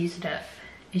just use it up.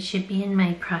 It should be in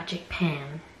my project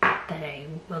pan that I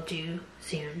will do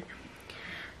soon.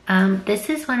 This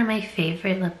is one of my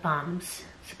favorite lip balms,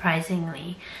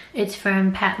 surprisingly. It's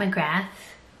from Pat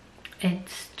McGrath.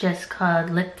 It's just called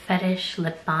Lip Fetish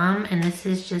Lip Balm, and this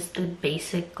is just the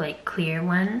basic like clear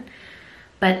one.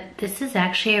 But this is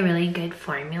actually a really good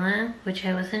formula, which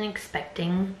I wasn't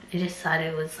expecting. I just thought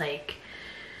it was like,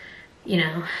 you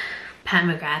know, Pat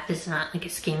McGrath is not like a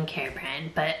skincare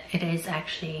brand, but it is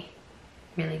actually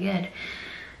really good.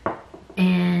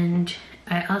 And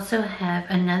I also have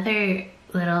another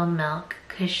little Milk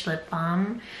Kush lip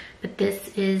balm, but this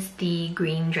is the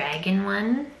Green Dragon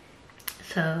one.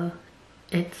 So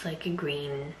it's like a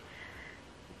green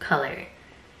color,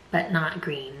 but not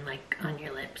green like on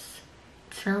your lips.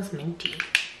 It smells minty.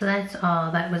 So that's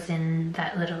all that was in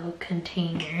that little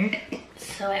container.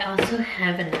 So I also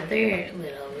have another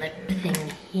little lip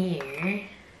thing here.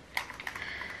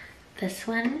 This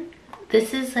one.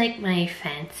 This is like my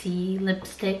fancy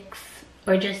lipsticks,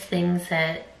 or just things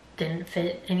that didn't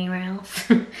fit anywhere else.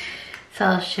 So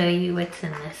I'll show you what's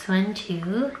in this one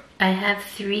too. I have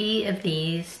 3 of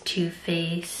these Too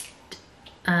Faced,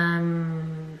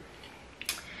 oh,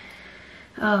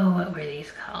 what were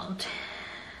these called?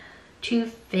 Too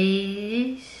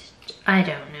Faced, I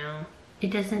don't know. It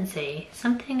doesn't say.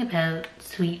 Something about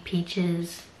sweet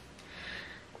peaches.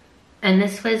 And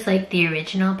this was like the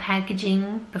original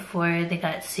packaging before they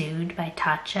got sued by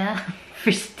Tatcha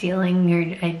for stealing your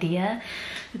idea.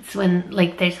 It's when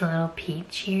like there's a little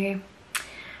peach here.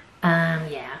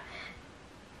 Yeah.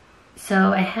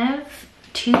 So I have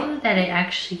 2 that I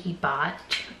actually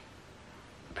bought,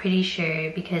 pretty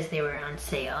sure because they were on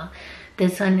sale.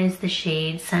 This one is the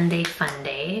shade Sunday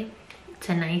Funday. It's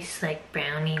a nice like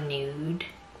brownie nude.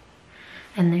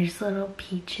 And there's little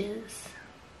peaches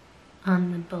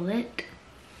on the bullet.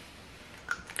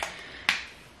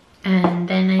 And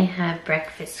then I have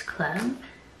Breakfast Club,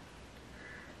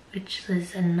 which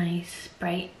was a nice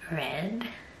bright red.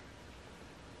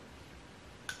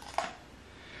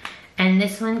 And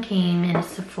this one came in a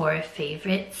Sephora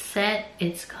Favorites set.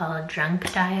 It's called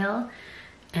Drunk Dial,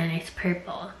 and it's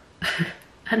purple.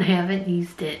 And I haven't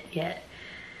used it yet,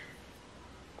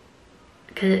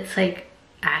 because it's like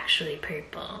actually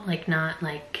purple, like not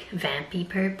like vampy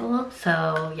purple.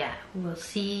 So yeah, we'll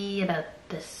see about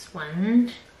this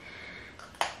one.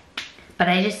 But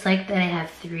I just like that I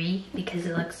have 3 because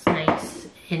it looks nice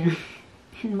in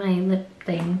my lip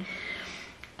thing.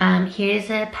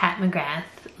 Here's a Pat McGrath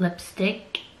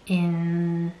lipstick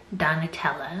in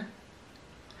Donatella.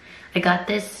 I got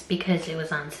this because it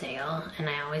was on sale and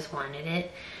I always wanted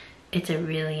it. It's a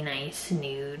really nice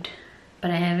nude,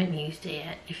 but I haven't used it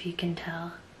yet, if you can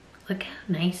tell. Look how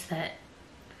nice that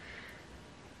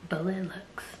bullet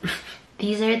looks.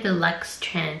 These are the Luxe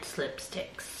Trance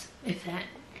lipsticks, if that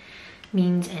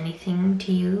means anything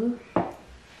to you.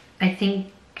 I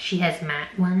think she has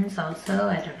matte ones also,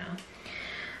 I don't know.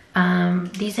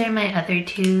 These are my other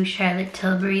two Charlotte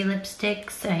Tilbury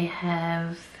lipsticks. I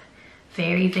have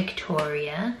Very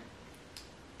Victoria,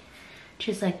 which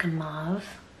is like a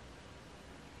mauve.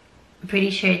 I'm pretty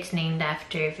sure it's named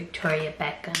after Victoria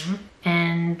Beckham.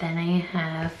 And then I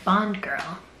have Bond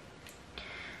Girl,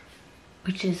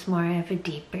 which is more of a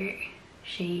deeper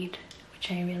shade,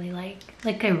 which I really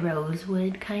like a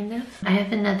rosewood kind of. I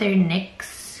have another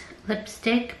NYX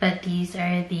lipstick, but these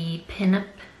are the Pinup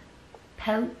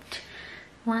Pout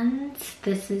ones.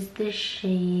 This is the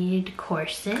shade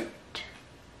Corset.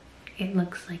 It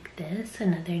looks like this,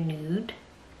 another nude.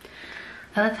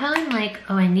 I love how I'm like,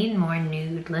 oh, I need more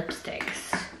nude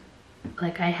lipsticks.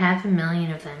 Like, I have a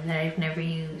million of them that I've never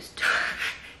used.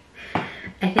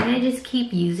 I think I just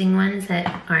keep using ones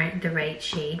that aren't the right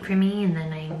shade for me, and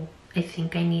then I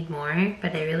think I need more,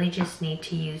 but I really just need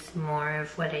to use more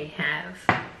of what I have.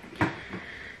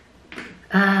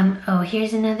 Oh,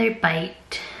 here's another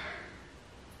Bite.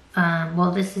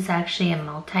 Well, this is actually a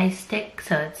multi-stick,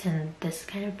 so it's in this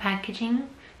kind of packaging,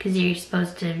 because you're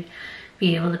supposed to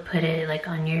be able to put it like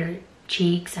on your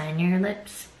cheeks and your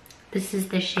lips. This is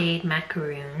the shade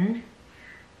Macaroon.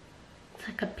 It's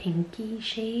like a pinky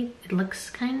shade. It looks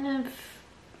kind of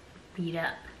beat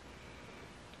up.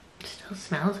 It still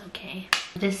smells okay.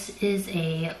 This is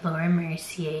a Laura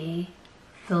Mercier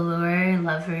Velour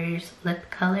Lovers lip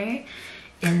color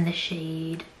in the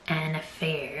shade An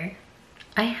Affair.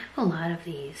 I have a lot of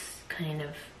these kind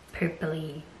of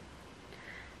purpley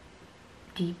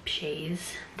deep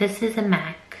shades. This is a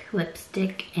MAC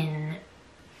lipstick in,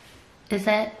 is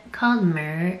that called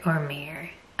Mer or Mer?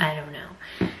 I don't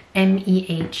know.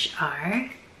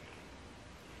 M-E-H-R.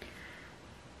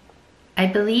 I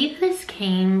believe this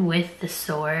came with the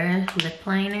Soar lip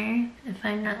liner, if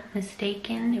I'm not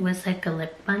mistaken. It was like a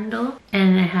lip bundle.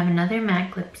 And I have another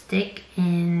MAC lipstick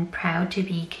in Proud to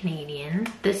be Canadian.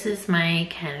 This is my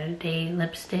Canada Day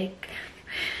lipstick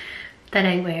that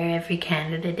I wear every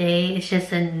Canada Day. It's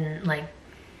just a like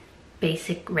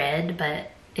basic red,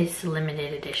 but it's a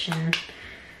limited edition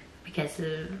because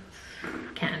of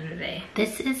Canada Day.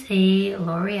 This is a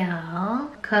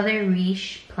L'Oreal Color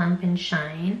Riche Plump and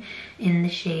Shine in the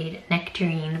shade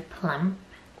Nectarine Plump.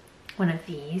 One of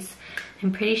these.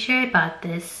 I'm pretty sure I bought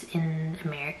this in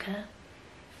America.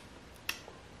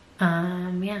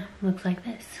 Yeah, looks like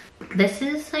this. This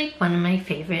is like one of my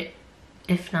favorite,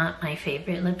 if not my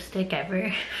favorite lipstick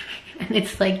ever. And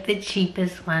it's like the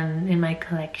cheapest one in my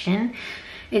collection.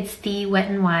 It's the Wet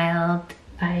n Wild,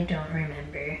 I don't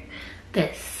remember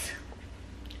this.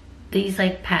 These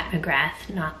like Pat McGrath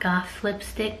knockoff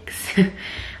lipsticks.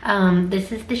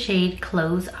 This is the shade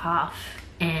Close Off,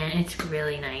 and it's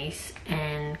really nice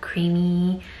and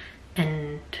creamy,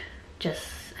 and just,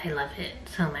 I love it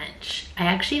so much. I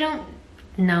actually don't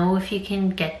know if you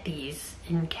can get these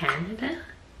in Canada,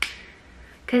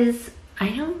 because I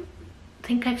don't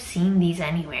think I've seen these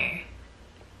anywhere.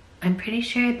 I'm pretty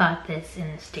sure I bought this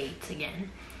in the States again.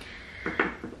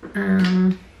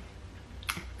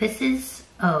 This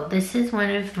is one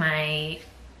of my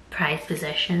prized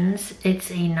possessions.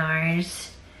 It's a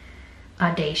NARS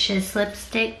Audacious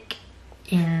lipstick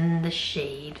in the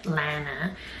shade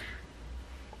Lana.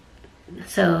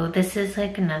 So this is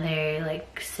like another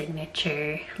like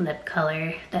signature lip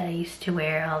color that I used to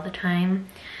wear all the time.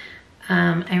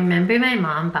 I remember my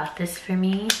mom bought this for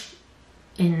me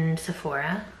in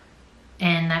Sephora,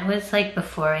 and that was like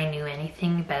before I knew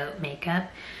anything about makeup.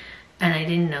 And I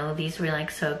didn't know these were like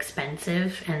so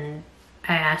expensive, and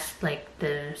I asked like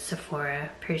the Sephora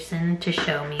person to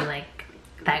show me like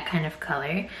that kind of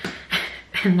color.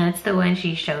 And that's the one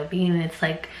she showed me, and it's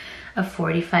like a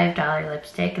 $45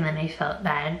 lipstick, and then I felt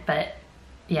bad, but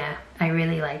yeah, I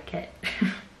really like it.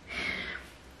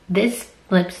 This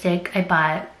lipstick I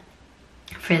bought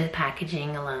for the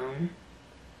packaging alone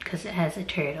because it has a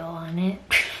turtle on it.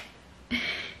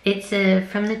 It's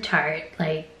from the Tarte,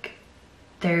 like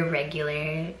their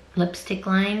regular lipstick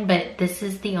line, but this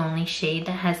is the only shade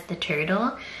that has the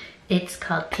turtle. It's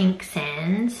called Pink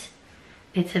Sands.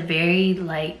 It's a very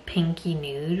light pinky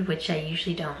nude, which I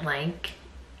usually don't like.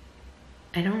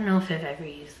 I don't know if I've ever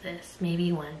used this,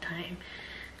 maybe one time,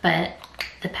 but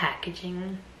the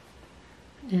packaging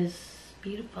is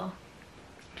beautiful.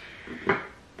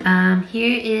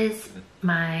 Here is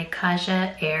my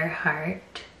Kaja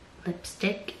Earhart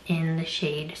lipstick in the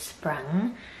shade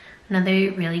Sprung.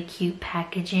 Another really cute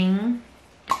packaging.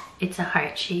 It's a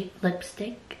heart-shaped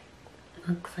lipstick. It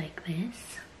looks like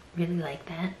this. Really like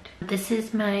that. This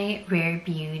is my Rare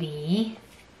Beauty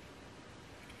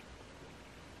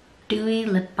Dewy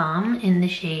Lip Balm in the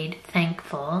shade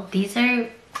Thankful. These are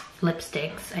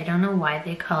lipsticks. I don't know why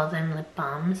they call them lip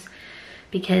balms,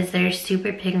 because they're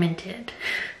super pigmented.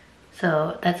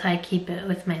 So that's how I keep it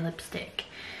with my lipstick.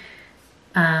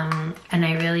 And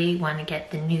I really want to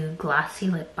get the new glossy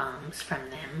lip balms from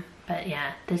them. But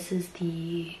yeah, this is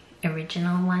the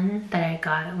original one that I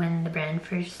got when the brand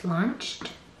first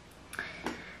launched.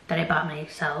 That I bought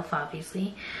myself,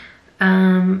 obviously.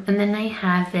 And then I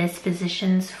have this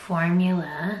Physicians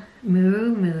Formula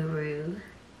Muru Muru.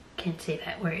 Can't say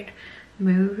that word.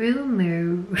 Muru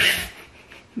Muru.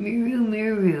 Muru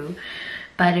Muru.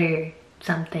 Butter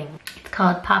something. It's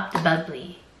called Pop the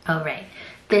Bubbly. Oh, right.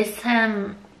 This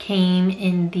came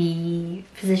in the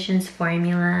Physicians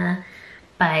Formula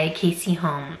by Casey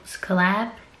Holmes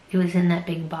collab. It was in that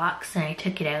big box and I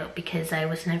took it out because I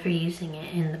was never using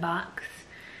it in the box.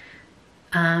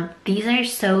 These are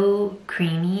so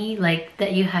creamy, like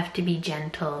that you have to be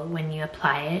gentle when you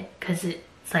apply it because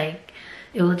it's like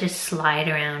it will just slide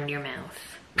around your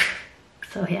mouth.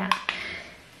 So yeah,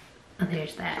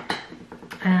 there's that.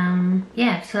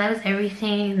 Yeah, so that was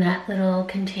everything in that little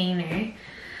container.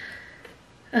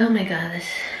 Oh my god, this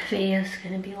video is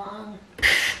gonna be long.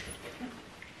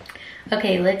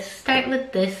 Okay, let's start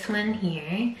with this one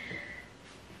here.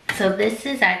 So this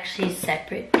is actually a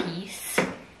separate piece.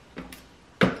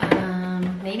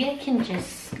 Maybe I can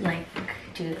just like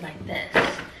do it like this.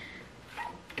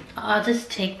 I'll just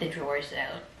take the drawers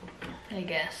out, I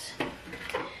guess.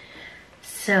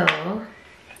 So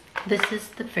this is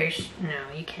the first,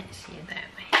 no, you can't see it that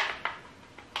way.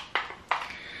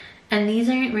 And these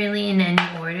aren't really in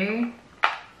any order.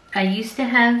 I used to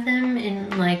have them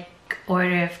in like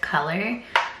order of color,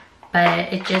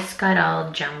 but it just got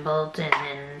all jumbled and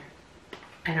then,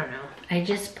 I don't know. I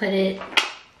just put it,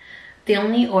 the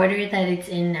only order that it's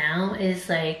in now is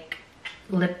like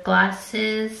lip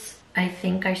glosses, I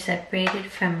think are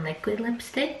separated from liquid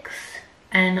lipsticks,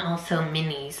 and also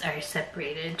minis are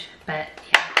separated, but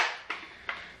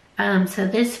yeah. So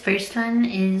this first one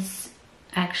is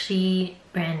actually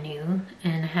brand new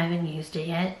and I haven't used it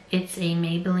yet. It's a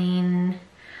Maybelline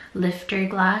Lifter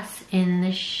Gloss in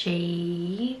the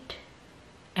shade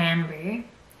Amber.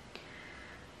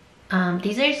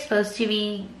 These are supposed to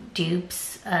be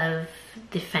dupes of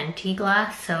the Fenty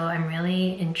gloss, so I'm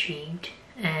really intrigued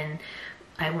and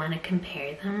I want to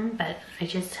compare them, but I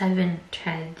just haven't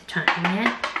tried the time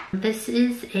yet. This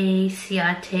is a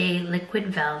Ciate Liquid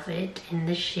Velvet in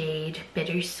the shade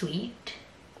Bittersweet.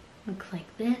 Looks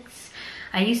like this.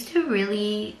 I used to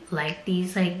really like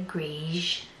these like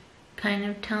greige kind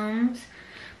of tones,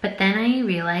 but then I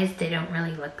realized they don't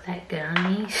really look that good on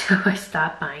me, so I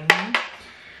stopped buying them.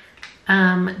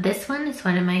 This one is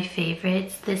one of my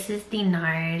favorites. This is the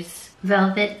NARS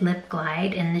Velvet Lip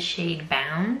Glide in the shade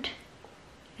Bound.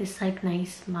 It's like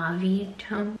nice mauve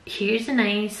tone. Here's a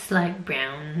nice like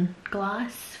brown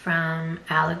gloss from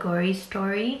Allegory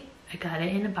Story. I got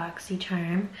it in a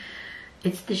BoxyCharm.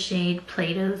 It's the shade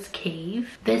Plato's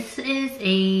Cave. This is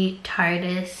a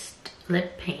Tardist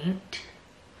lip paint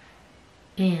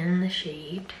in the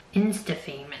shade Insta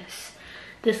Famous.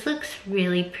 This looks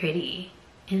really pretty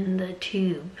in the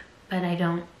tube, but I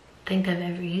don't think I've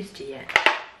ever used it yet.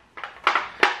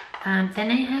 Then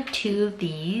I have two of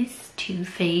these Too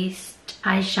Faced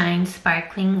Eye Shine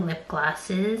Sparkling Lip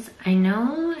Glosses.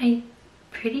 I'm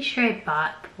pretty sure I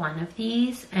bought one of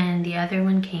these and the other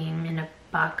one came in a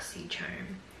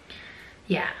BoxyCharm.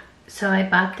 Yeah, so I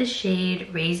bought the shade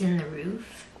Raisin the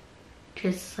Roof,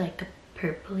 just like a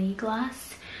purpley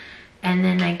gloss. And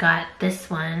then I got this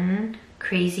one,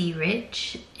 Crazy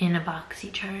Rich, in a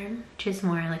BoxyCharm, which is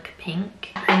more like a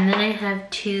pink. And then I have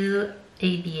two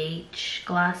ABH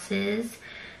glosses.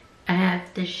 I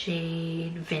have the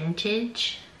shade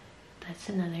Vintage. That's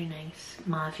another nice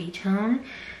mauve tone.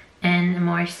 And a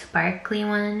more sparkly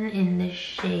one in the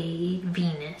shade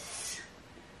Venus.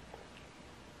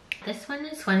 This one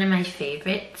is one of my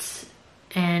favorites.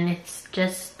 And it's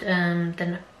just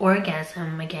the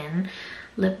Orgasm again.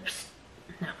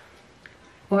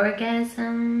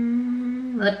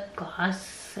 Orgasm lip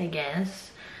gloss, I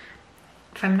guess,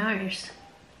 from NARS.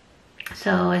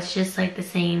 So it's just like the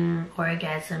same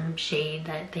Orgasm shade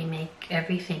that they make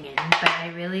everything in, but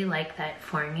I really like that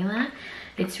formula.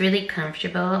 It's really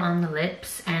comfortable on the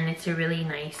lips and it's a really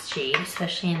nice shade,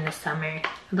 especially in the summer. It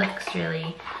looks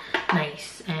really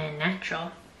nice and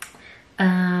natural.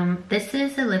 This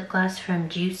is a lip gloss from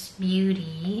Juice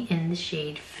Beauty in the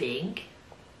shade Fig.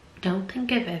 Don't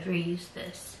think I've ever used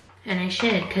this, and I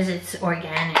should because it's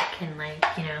organic and like,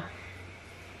 you know,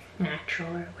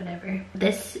 natural or whatever.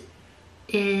 This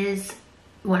is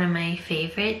one of my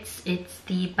favorites. It's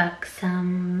the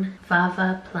Buxom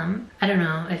Vava Plump. I don't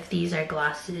know if these are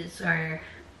glosses or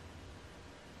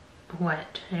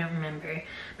what, I don't remember,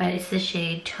 but it's the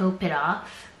shade Taupe It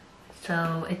Off.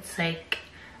 So it's like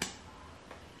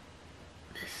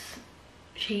this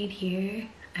shade here.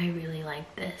 I really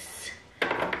like this.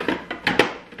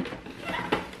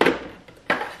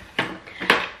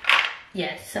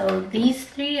 Yes, so these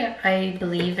three I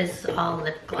believe is all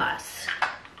lip gloss.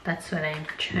 That's what I'm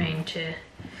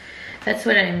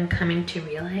coming to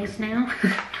realize now.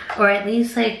 Or at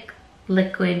least like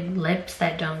liquid lips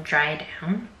that don't dry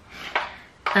down.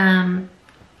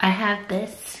 I have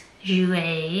this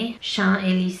Jouer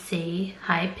Champs-Élysées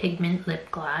High Pigment Lip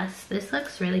Gloss. This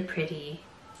looks really pretty.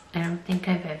 I don't think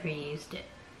I've ever used it.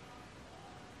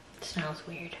 It smells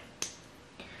weird.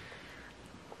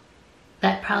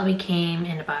 That probably came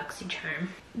in a BoxyCharm.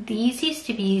 These used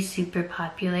to be super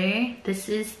popular. This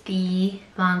is the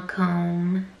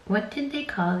Lancome, what did they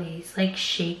call these? Like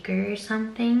shaker or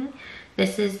something.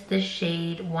 This is the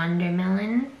shade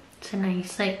Wondermelon. It's a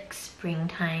nice like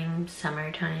springtime,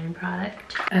 summertime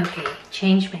product. Okay,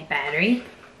 change my battery.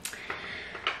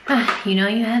 You know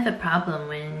you have a problem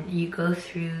when you go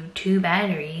through 2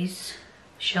 batteries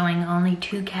showing only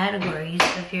 2 categories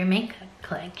of your makeup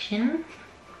collection.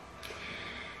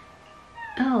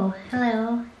 Oh,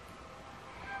 hello.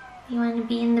 You want to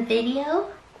be in the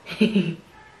video?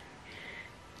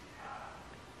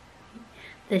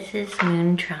 This is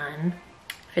Moontron.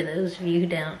 For those of you who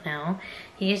don't know,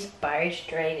 he just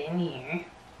barged right in here.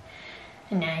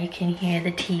 And now you can hear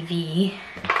the TV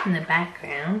in the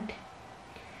background.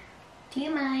 Do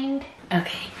you mind?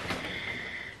 Okay.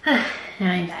 Now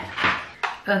I'm back.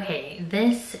 Okay,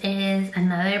 this is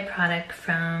another product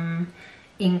from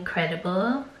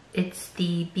Incredible. It's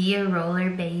the Be a Roller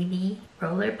Baby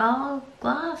Rollerball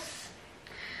Gloss.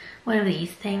 One of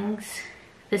these things.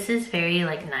 This is very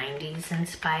like 90s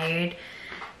inspired.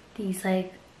 These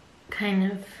like kind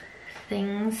of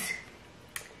things.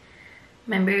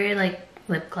 Remember like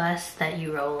lip gloss that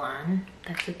you roll on?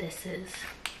 That's what this is.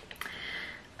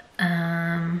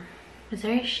 Is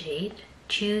there a shade?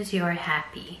 Choose Your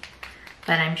Happy.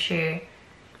 But I'm sure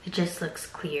it just looks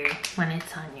clear when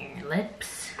it's on your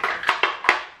lips.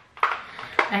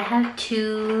 I have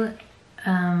 2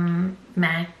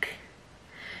 MAC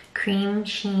Cream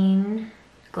Sheen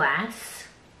Glass.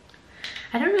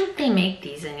 I don't know if they make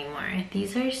these anymore.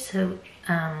 These are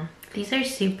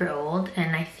super old,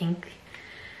 and I think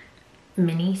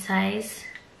mini size,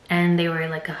 and they were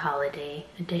like a holiday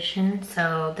edition.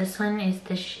 So this one is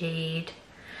the shade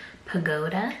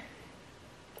Pagoda.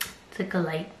 It's like a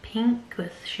light pink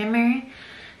with shimmer,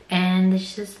 and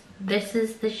this is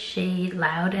the shade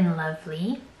Loud and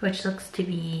Lovely, which looks to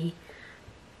be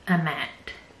a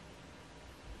matte.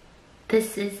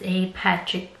 This is a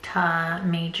Patrick Ta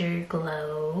Major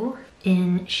Glow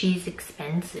in She's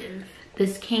Expensive.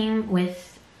 This came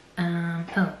with,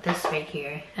 oh, this right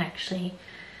here, actually.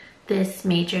 This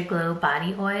Major Glow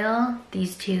body oil.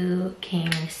 These 2 came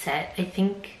in a set. I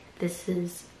think this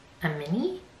is a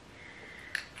mini.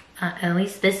 At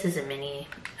least this is a mini.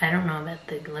 I don't know about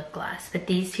the lip gloss, but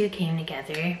these 2 came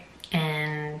together,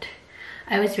 and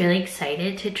I was really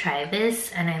excited to try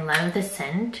this, and I love the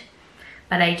scent,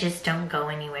 but I just don't go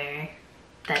anywhere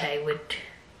that I would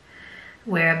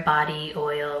wear a body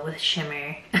oil with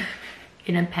shimmer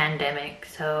in a pandemic,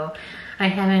 so I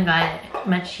haven't got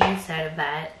much use out of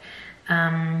that.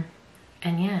 And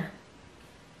yeah,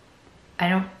 I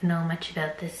don't know much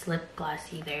about this lip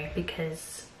gloss either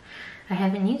because I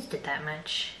haven't used it that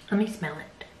much. Let me smell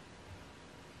it.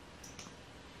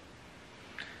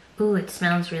 Ooh, it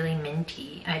smells really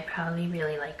minty. I probably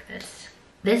really like this.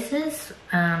 This is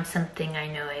something I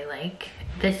know I like.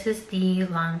 This is the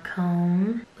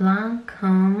Lancome L'Absolu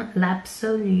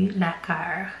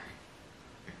Lacquer.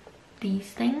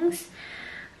 These things.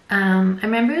 I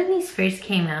remember when these first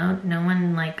came out, no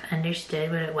one like understood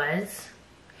what it was.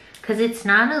 Because it's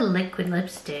not a liquid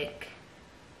lipstick.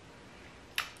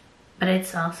 But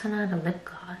it's also not a lip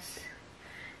gloss.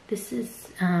 This is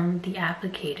the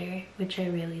applicator, which I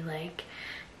really like.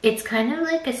 It's kind of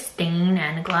like a stain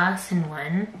and a gloss in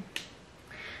one.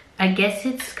 I guess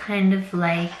it's kind of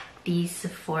like the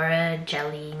Sephora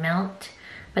Jelly Melt,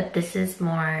 but this is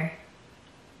more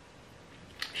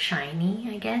shiny,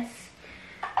 I guess.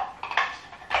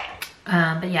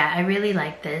 But yeah, I really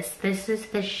like this. This is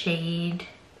the shade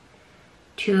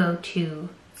 202.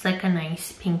 It's like a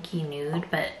nice pinky nude,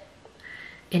 but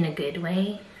in a good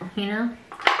way, you know?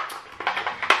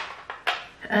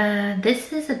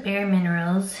 This is a Bare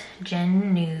Minerals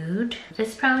Gen Nude.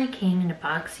 This probably came in a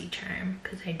BoxyCharm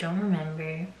because I don't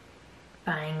remember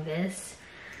buying this.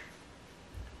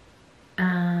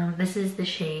 This is the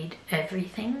shade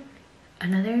Everything.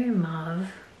 Another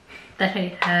mauve. that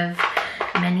I have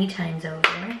many times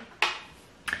over.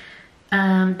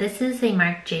 This is a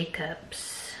Marc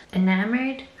Jacobs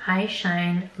Enamored High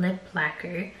Shine Lip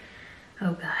Lacquer.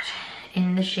 Oh god,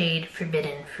 in the shade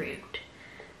Forbidden Fruit.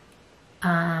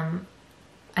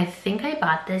 I think I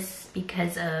bought this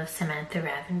because of Samantha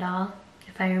Ravndal,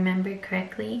 if I remember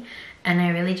correctly, and I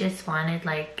really just wanted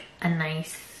like a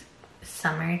nice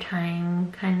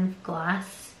summertime kind of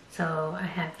gloss, so I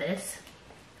have this.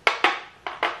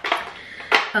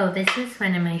 Oh, this is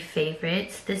one of my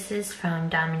favorites. This is from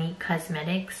Dominique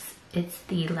Cosmetics. It's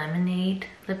the Lemonade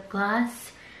lip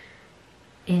gloss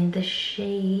in the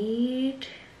shade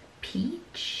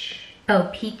Peach. Oh,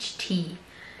 Peach Tea.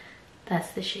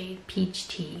 That's the shade, Peach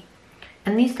Tea.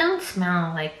 And these don't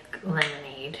smell like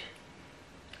lemonade.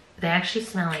 They actually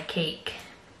smell like cake.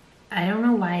 I don't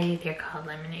know why they're called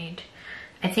lemonade.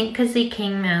 I think because they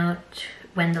came out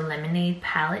when the lemonade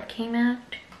palette came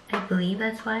out. I believe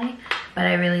that's why. But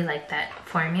I really like that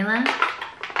formula.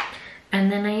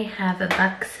 And then I have a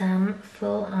Buxom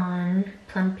Full On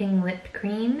Plumping Lip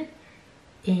Cream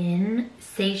in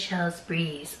Seychelles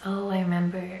Breeze. Oh, I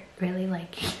remember really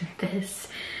liking this.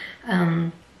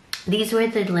 These were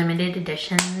the limited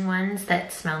edition ones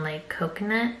that smell like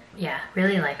coconut. Yeah,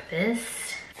 really like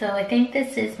this. So I think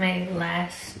this is my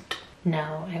last,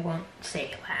 no, I won't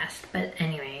say last, but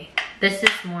anyway, this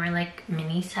is more like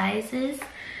mini sizes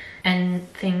and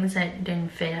things that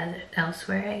didn't fit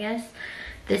elsewhere, I guess.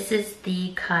 This is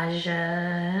the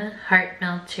Kaja Heart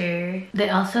Melter. They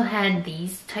also had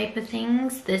these type of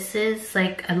things. This is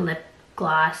like a lip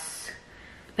gloss,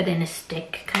 but in a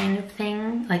stick kind of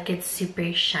thing. Like it's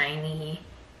super shiny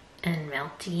and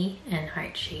melty and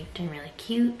heart-shaped and really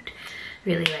cute.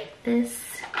 Really like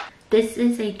this. This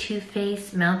is a Too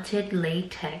Faced Melted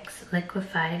Latex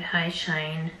Liquefied High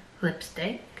Shine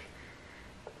Lipstick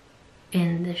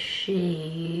in the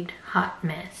shade Hot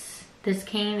Mess. This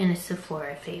came in a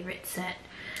Sephora favorite set.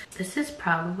 This is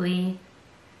probably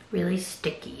really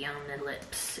sticky on the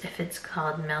lips if it's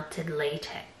called Melted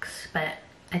Latex, but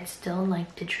I'd still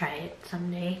like to try it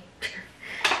someday.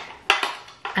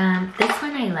 This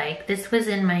one I like. This was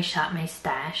in my Shop My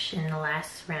Stash in the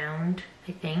last round,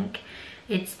 I think.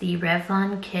 It's the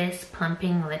Revlon Kiss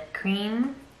Plumping Lip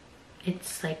Cream.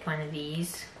 It's like one of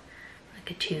these, like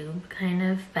a tube kind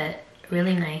of, but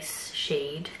really nice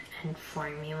shade and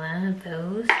formula of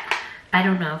those. I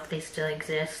don't know if they still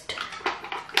exist.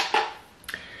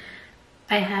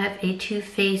 I have a Too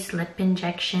Faced Lip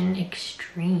Injection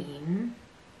Extreme.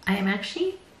 I'm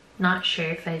actually not sure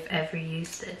if I've ever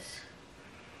used this,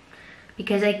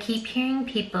 because I keep hearing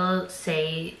people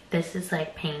say this is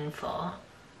like painful,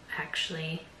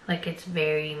 actually. Like it's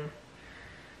very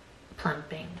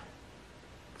plumping.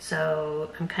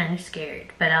 So I'm kind of scared,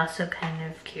 but also kind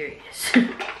of curious.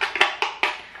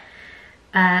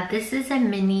 This is a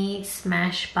mini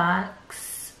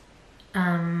Smashbox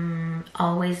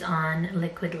Always On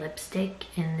liquid lipstick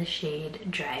in the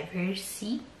shade Driver's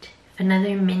Seat.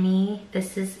 Another mini.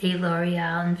 This is a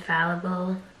L'Oreal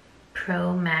Infallible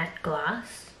Pro Matte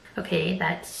Gloss. Okay,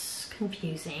 that's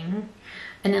confusing.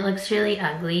 And it looks really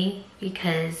ugly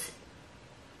because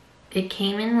it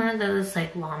came in one of those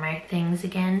like Walmart things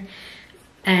again.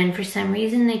 And for some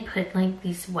reason they put like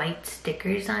these white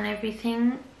stickers on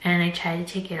everything. And I tried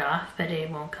to take it off, but it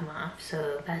won't come off.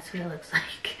 So that's what it looks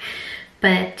like.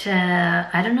 But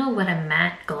I don't know what a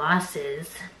matte gloss is.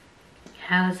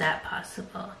 How is that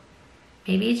possible?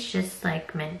 Maybe it's just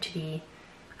like meant to be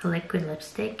a liquid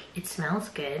lipstick. It smells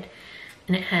good.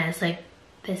 And it has like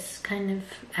this kind of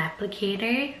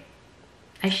applicator.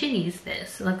 I should use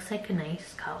this. It looks like a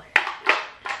nice color.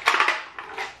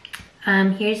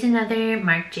 Here's another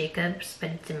Marc Jacobs,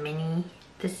 but it's a mini.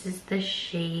 This is the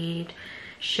shade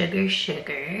Sugar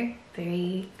Sugar.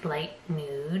 Very light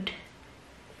nude.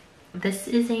 This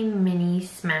is a mini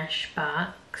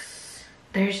Smashbox.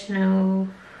 There's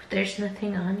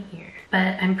nothing on here,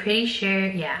 but I'm pretty sure,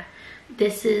 yeah,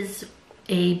 this is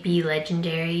a Be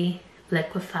Legendary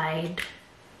liquefied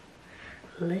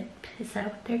lip. Is that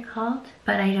what they're called?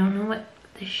 But I don't know what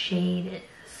the shade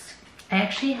is. I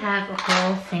actually have a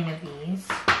whole thing of these.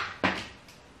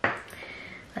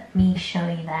 Let me show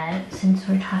you that since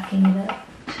we're talking about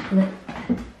lip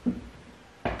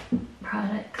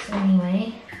products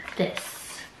anyway.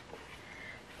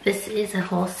 This is a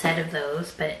whole set of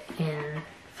those, but in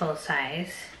full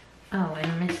size. Oh,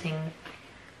 I'm missing,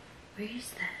 where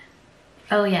is that?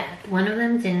 Oh yeah, one of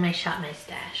them's in my Shop My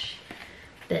Stash.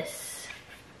 That's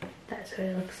what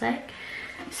it looks like.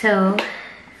 So,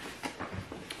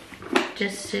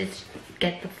 just to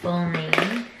get the full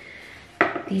name,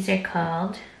 these are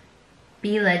called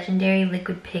Be Legendary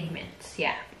Liquid Pigments,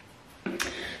 yeah.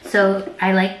 So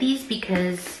I like these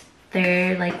because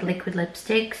they're like liquid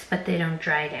lipsticks, but they don't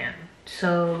dry down.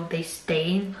 So they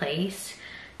stay in place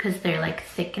because they're like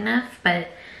thick enough, but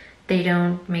they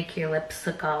don't make your lips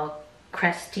look all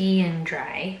crusty and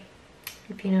dry,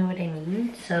 if you know what I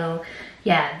mean. So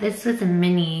yeah, this was a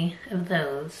mini of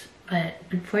those, but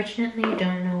unfortunately I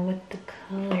don't know what the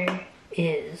color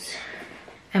is.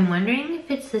 I'm wondering if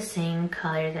it's the same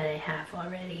color that I have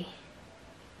already.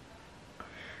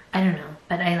 I don't know,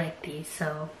 but I like these,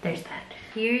 so there's that.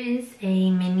 Here is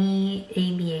a mini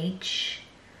ABH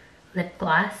lip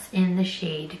gloss in the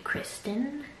shade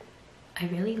Kristen. I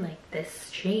really like this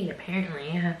shade, apparently.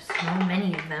 I have so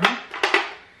many of them.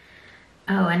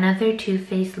 Oh, another Too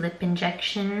Faced lip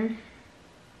injection.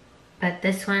 But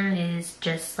this one is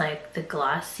just like the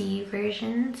glossy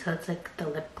version, so it's like the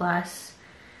lip gloss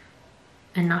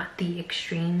and not the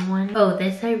extreme one. Oh,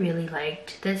 this I really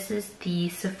liked. This is the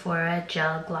Sephora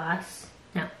Gel Gloss.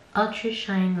 No, Ultra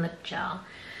Shine Lip Gel.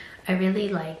 I really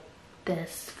like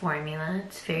this formula.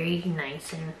 It's very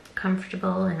nice and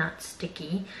comfortable and not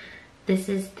sticky. This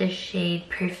is the shade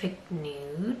Perfect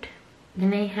Nude.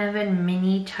 Then I have a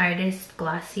mini Tarte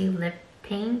Glossy Lip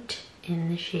Paint in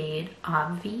the shade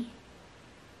Obvi.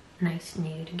 Nice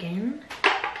nude again.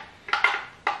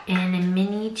 And a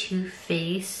mini Too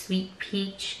Faced Sweet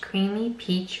Peach Creamy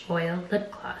Peach Oil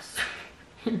Lip Gloss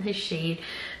in the shade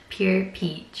Pure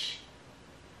Peach.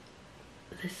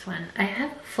 This one. I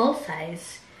have a full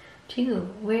size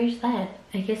too. Where's that?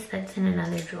 I guess that's in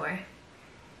another drawer.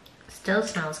 Still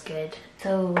smells good.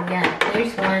 So yeah,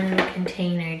 there's one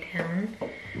container down.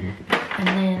 And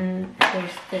then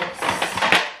there's this.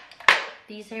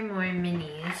 These are more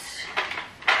minis.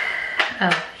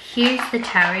 Oh, here's the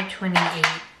Tower 28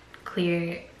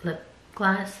 clear lip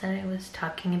gloss that I was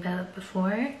talking about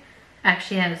before.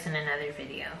 Actually, that was in another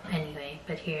video anyway,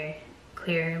 but here,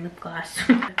 clear lip gloss.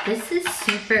 This is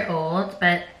super old,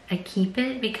 but I keep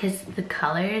it because the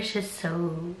color is just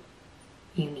so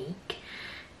unique.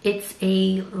 It's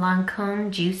a Lancome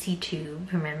Juicy Tube,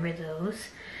 remember those?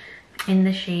 In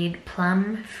the shade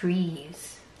Plum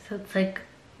Freeze. So it's like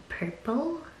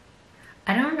purple.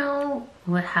 I don't know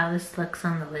how this looks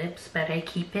on the lips, but I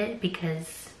keep it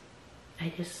because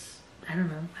I don't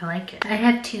know, I like it. I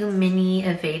have two mini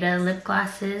Aveda lip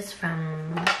glosses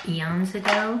from eons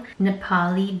ago.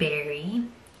 Nepali Berry.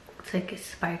 It's like a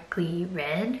sparkly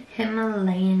red.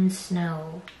 Himalayan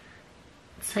Snow.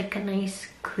 It's like a nice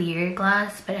clear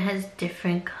gloss, but it has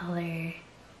different color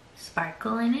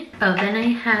sparkle in it. Oh, then I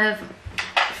have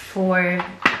 4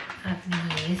 of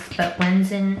these, but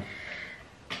one's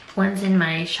in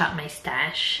my Shop My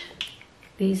Stash.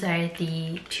 These are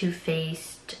the Too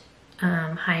Faced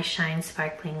High Shine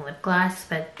Sparkling Lip Gloss,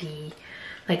 but the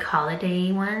like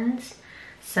holiday ones.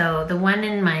 So the one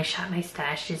in my Shop My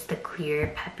Stash is the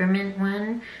clear peppermint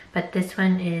one, but this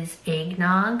one is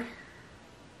eggnog.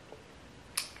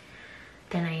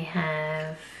 Then I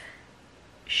have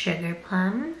Sugar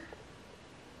Plum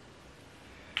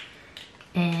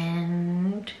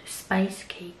and Spice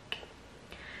Cake.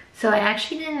 So I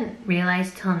actually didn't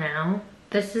realize till now,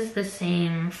 this is the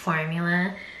same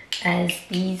formula as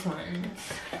these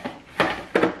ones.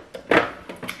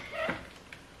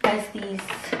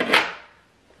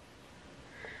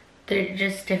 They're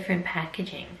just different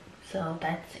packaging. So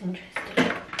that's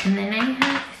interesting. And then I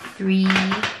have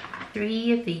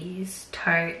three of these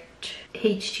Tarte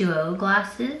H2O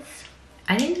glosses.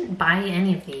 I didn't buy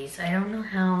any of these. I don't know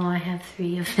how I have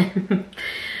 3 of them.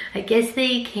 I guess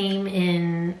they came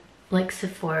in like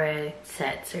Sephora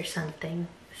sets or something.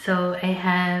 So I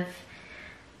have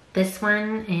this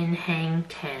one in Hang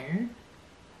 10.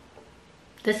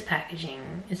 This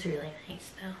packaging is really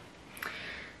nice though.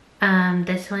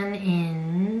 This one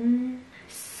in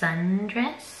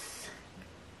Sundress.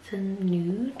 It's a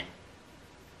nude.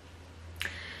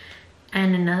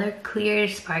 And another clear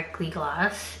sparkly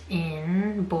gloss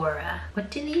in Bora. What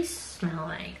do these smell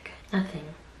like? Nothing.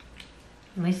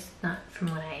 At least not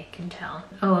from what I can tell.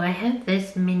 Oh, I have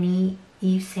this mini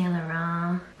Yves Saint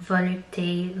Laurent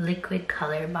Volupté Liquid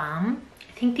Color Balm.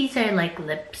 I think these are like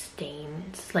lip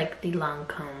stains, like the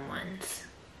Lancome ones.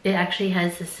 It actually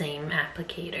has the same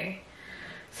applicator,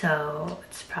 so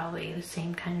it's probably the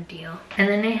same kind of deal. And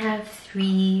then I have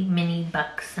 3 mini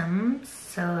Buxoms.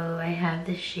 So I have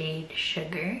the shade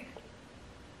Sugar.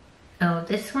 Oh,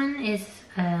 this one is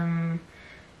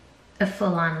a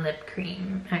full-on lip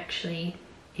cream, actually,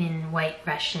 in White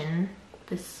Russian.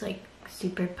 This like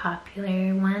super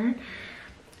popular one.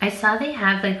 I saw they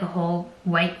have like a whole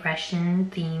White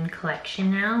Russian themed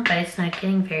collection now, but it's not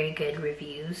getting very good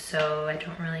reviews, so I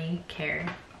don't really care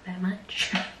that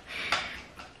much.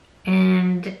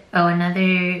 And oh,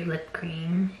 another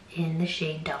the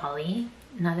shade Dolly,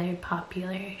 another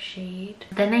popular shade.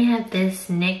 Then I have this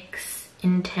NYX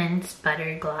Intense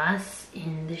Butter Gloss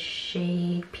in the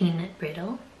shade Peanut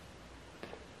Brittle.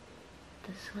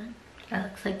 This one. That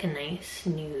looks like a nice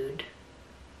nude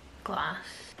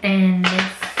gloss. And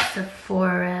this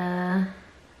Sephora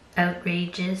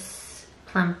Outrageous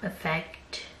Plump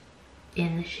Effect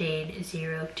in the shade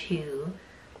 02.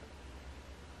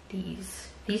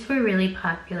 These were really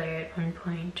popular at one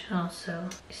point also.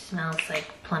 It smells like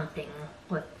plumping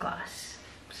lip gloss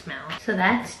smell. So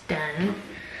that's done,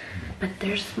 but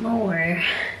there's more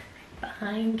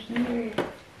behind here.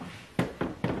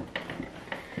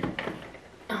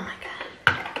 Oh my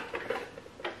god.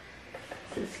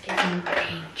 This is getting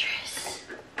dangerous.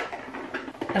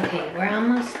 Okay, we're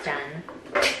almost done.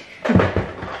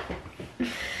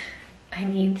 I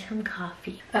need some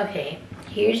coffee. Okay,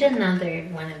 here's another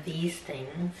one of these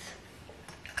things.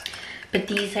 But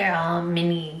these are all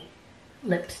mini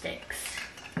lipsticks.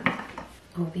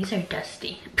 Oh, these are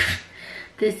dusty.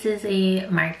 This is a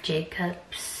Marc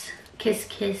Jacobs Kiss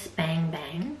Kiss Bang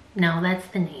Bang. No, that's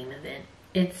the name of it.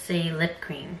 It's a lip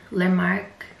cream. Le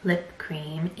Marc lip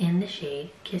cream in the shade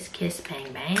Kiss Kiss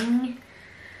Bang Bang.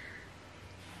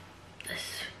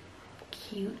 This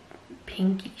cute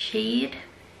pinky shade.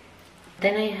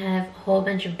 Then I have a whole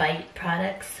bunch of Bite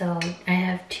products. So I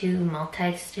have 2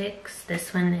 multi-sticks.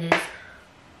 This one is,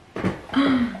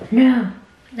 oh no,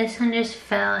 this one just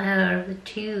fell out of the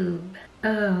tube.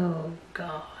 Oh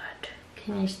god.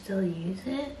 Can you still use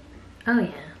it? Oh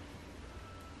yeah.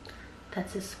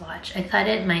 That's a swatch. I thought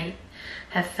it might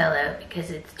have fell out because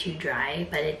it's too dry,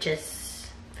 but it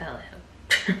just fell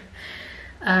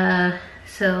out.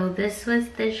 So this was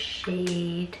the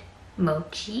shade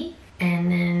Mochi.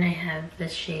 And then I have the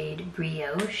shade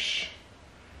Brioche.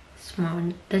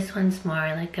 This one's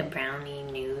more like a brownie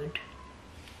nude.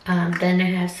 Then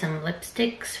I have some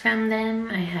lipsticks from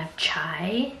them. I have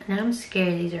Chai. Now I'm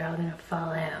scared these are all gonna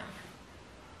fall out.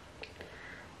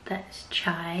 That's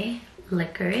Chai.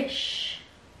 Licorice.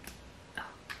 Oh.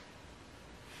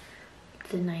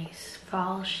 It's a nice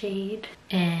fall shade.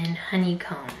 And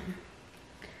Honeycomb.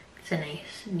 It's a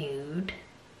nice nude.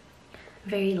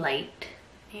 Very light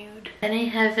nude. Then I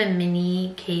have a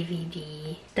mini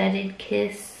KVD Studded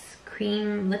Kiss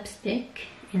cream lipstick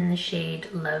in the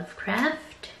shade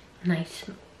Lovecraft. Nice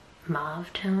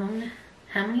mauve tone.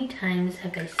 How many times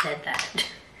have I said that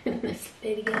in this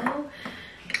video?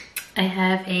 I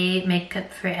have a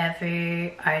Makeup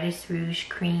Forever Artist Rouge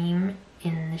cream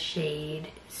in the shade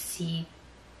C211.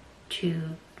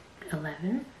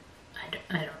 I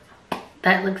don't know.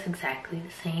 That looks exactly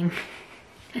the same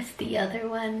as the other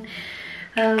one.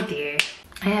 Oh dear.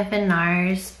 I have a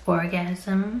NARS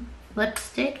Orgasm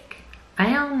lipstick.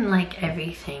 I own like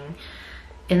everything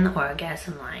in the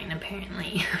Orgasm line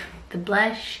apparently. The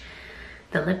blush,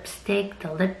 the lipstick,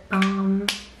 the lip balm.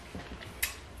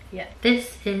 Yeah.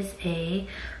 This is a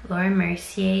Laura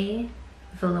Mercier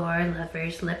Velour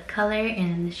Lovers lip color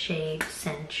in the shade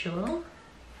Sensual.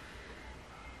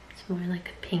 It's more like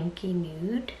a pinky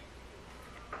nude.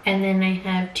 And then I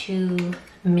have 2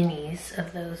 minis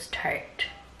of those Tarte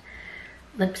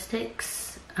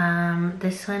lipsticks.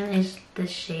 This one is the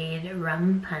shade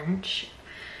Rum Punch.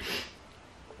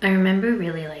 I remember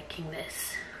really liking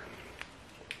this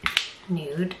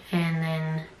nude. And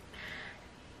then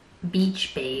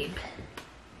Beach Babe,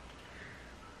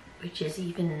 which is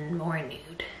even more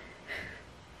nude.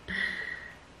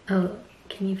 Oh,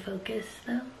 can you focus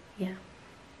though? Yeah,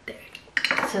 there.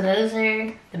 So those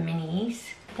are the minis.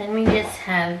 Then we just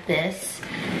have this,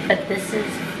 but this is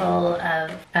full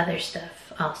of other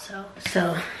stuff also,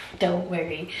 so don't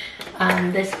worry.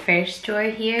 This first store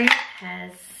here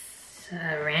has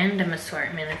a random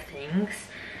assortment of things.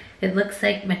 It looks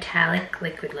like metallic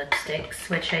liquid lipsticks,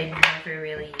 which I never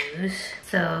really use.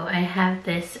 So I have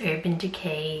this Urban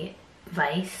Decay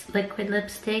Vice liquid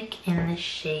lipstick in the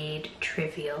shade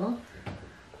Trivial.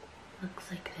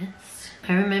 Looks like this.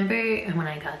 I remember when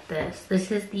I got this. This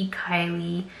is the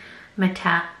Kylie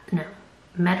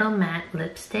Metal Matte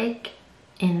lipstick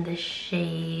in the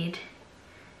shade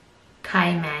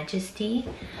Kai Majesty.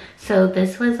 So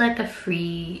this was like a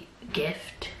free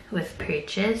gift with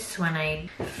purchase when I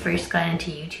first got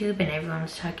into YouTube and everyone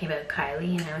was talking about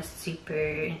Kylie and I was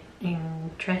super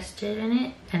interested in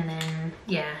it. And then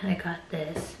yeah, I got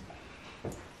this.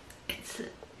 It's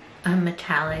a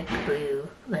metallic blue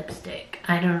lipstick.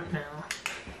 I don't know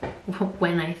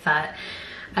when I thought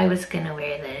I was gonna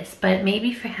wear this, but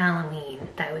maybe for Halloween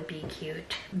that would be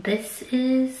cute. This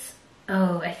is,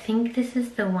 oh, I think this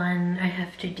is the one I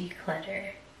have to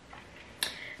declutter.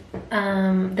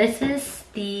 This is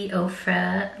the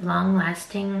Ofra Long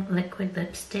Lasting Liquid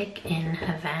Lipstick in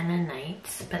Havana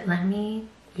Nights. But let me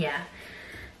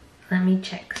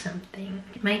check something.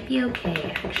 It might be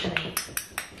okay actually,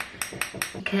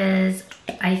 because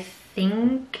I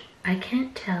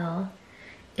can't tell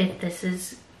if this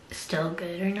is still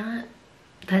good or not.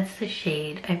 That's the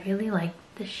shade. I really like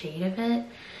the shade of it,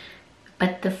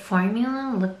 but the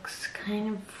formula looks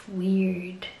kind of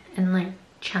weird and like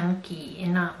chunky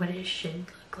and not what it should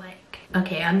look like.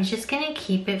 Okay, I'm just gonna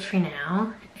keep it for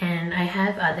now, and I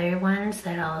have other ones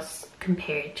that I'll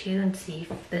compare it to and see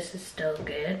if this is still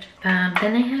good.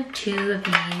 Then I have two of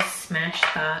these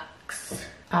Smashbox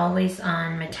Always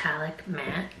On Metallic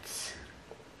Mattes.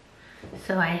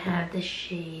 So I have the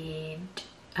shade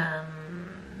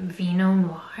Vino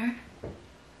Noir.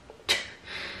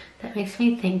 That makes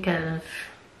me think of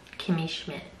Kimmy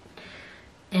Schmidt.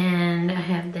 And I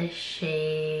have the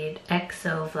shade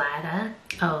XO Vlada.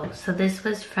 Oh, so this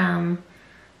was from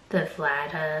the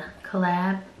Vlada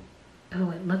collab. Oh,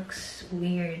 it looks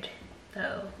weird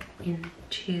though in the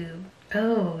tube.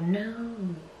 Oh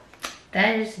no,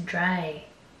 that is dry.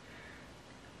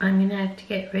 I'm gonna have to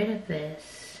get rid of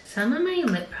this. Some of my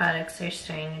lip products are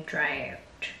starting to dry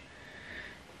out.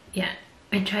 Yeah,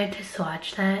 I tried to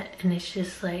swatch that and it's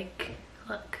just like,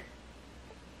 look,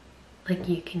 like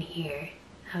you can hear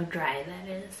how dry that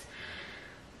is.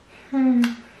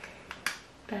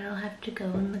 That'll have to go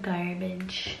in the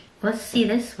garbage. Let's see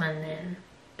this one then.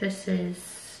 This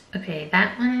is, okay,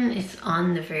 that one is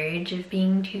on the verge of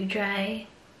being too dry,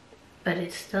 but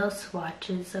it still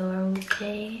swatches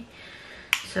okay.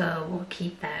 So we'll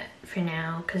keep that for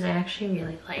now because I actually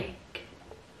really like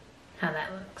how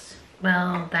that looks.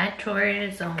 Well, that drawer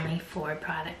is only 4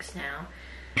 products now.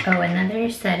 Oh,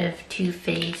 another set of Too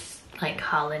Faced like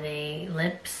holiday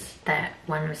lips. That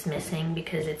one was missing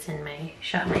because it's in my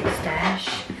Shop My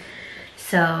Stash.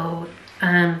 So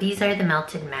these are the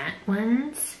Melted Matte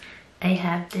ones. I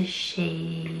have the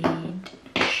shade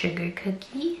Sugar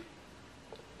Cookie.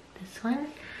 This one.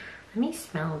 Let me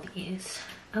smell these.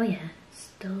 Oh yeah,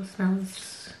 still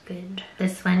smells good.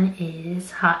 This one is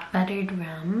Hot Buttered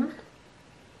Rum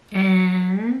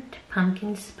and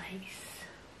Pumpkin Spice.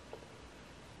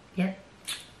 Yep,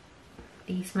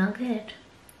 these smell good.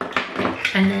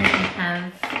 And then I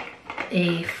have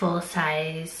a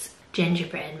full-size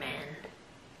Gingerbread Man.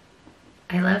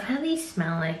 I love how these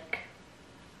smell like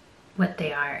what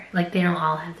they are. Like they don't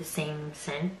all have the same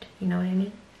scent, you know what I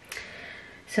mean?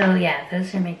 So yeah,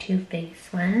 those are my Too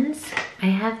Faced ones. I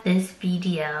have this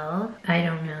VDL. I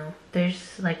don't know.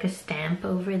 There's like a stamp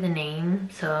over the name,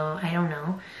 so I don't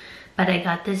know. But I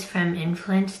got this from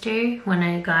Influencer when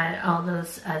I got all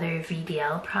those other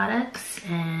VDL products,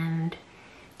 and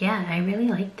yeah, I really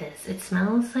like this. It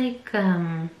smells like,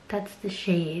 that's the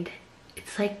shade.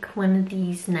 It's like one of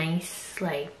these nice,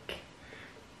 like,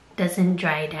 doesn't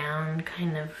dry down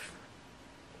kind of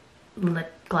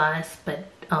lip gloss, but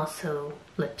also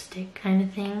lipstick kind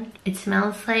of thing. It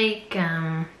smells like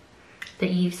the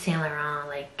Yves Saint Laurent,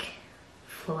 like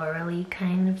florally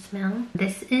kind of smell.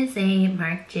 This is a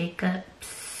Marc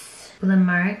Jacobs Le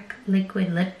Marc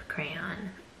Liquid Lip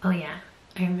Crayon. Oh yeah,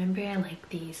 I remember I like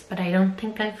these, but I don't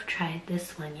think I've tried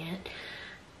this one yet.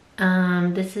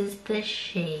 This is the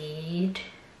shade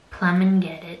Plum and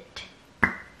Get It.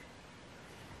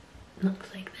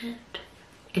 Looks like that.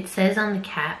 It says on the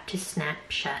cap to snap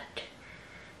shut,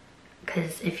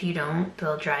 because if you don't,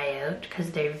 they'll dry out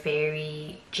because they're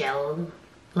very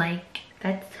gel-like.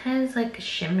 That has like a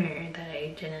shimmer that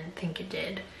I didn't think it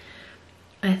did.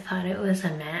 I thought it was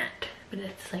a matte, but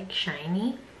it's like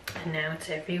shiny, and now it's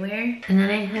everywhere. And then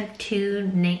I have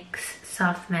 2 NYX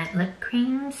Soft Matte Lip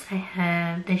Creams. I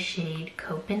have the shade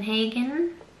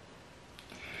Copenhagen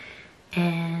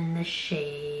and the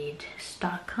shade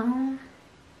Stockholm.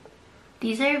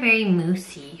 These are very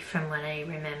moussey from what I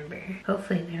remember.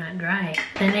 Hopefully they're not dry.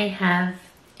 Then I have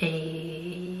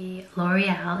a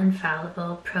L'Oreal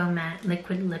Infallible Pro Matte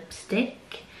Liquid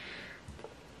Lipstick.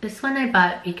 This one I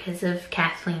bought because of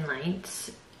Kathleen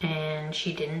Lights, and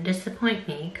she didn't disappoint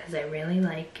me because I really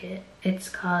like it. It's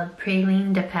called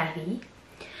Praline de Paris.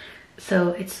 So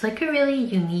it's like a really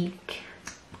unique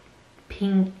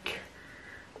pink,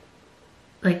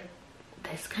 like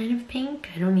this kind of pink.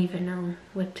 I don't even know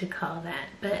what to call that,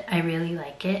 but I really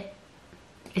like it.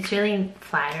 It's really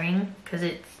flattering because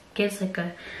it gives like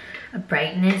a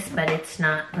brightness, but it's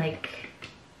not like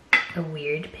a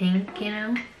weird pink, you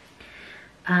know?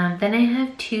 Then I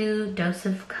have 2 Dose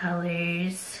of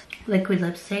Colors liquid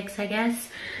lipsticks, I guess,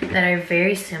 that are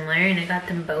very similar, and I got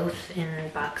them both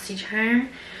in BoxyCharm.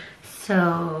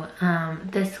 So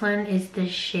this one is the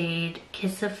shade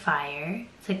Kiss of Fire.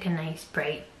 It's like a nice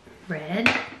bright red.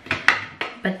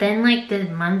 But then like the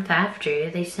month after,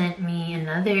 they sent me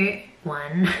another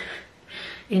one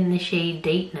in the shade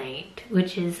Date Night,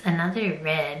 which is another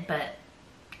red, but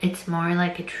it's more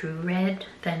like a true red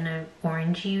than an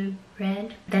orangey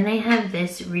red. Then I have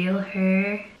this Real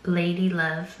Her Lady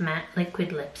Love Matte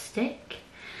Liquid Lipstick.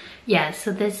 Yeah,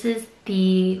 so this is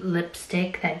the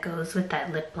lipstick that goes with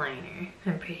that lip liner,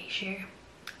 I'm pretty sure.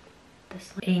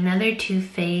 This one. Another Too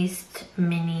Faced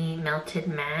Mini Melted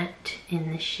Matte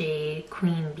in the shade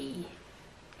Queen Bee.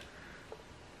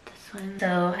 This one.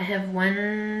 So I have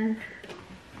one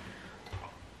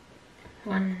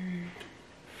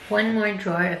more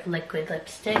drawer of liquid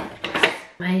lipstick.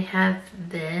 I have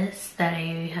this that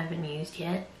I haven't used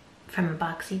yet from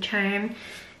BoxyCharm.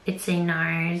 It's a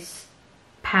NARS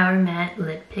Power Matte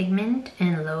Lip Pigment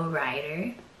in Low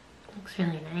Rider. Looks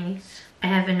really nice. I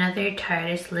have another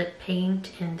Tarte lip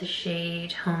paint in the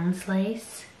shade Home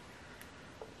Slice.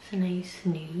 It's a nice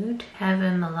nude. I have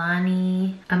a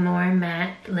Milani Amore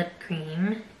Matte Lip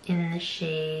Cream in the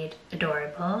shade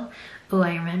Adorable. Oh,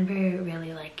 I remember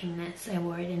really liking this. I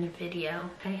wore it in a video.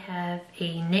 I have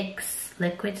a NYX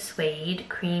Liquid Suede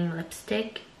Cream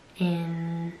Lipstick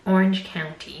in Orange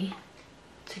County.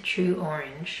 It's a true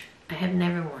orange. I have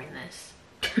never worn this.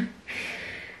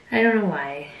 I don't know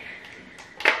why.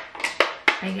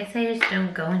 I guess I just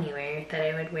don't go anywhere that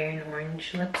I would wear an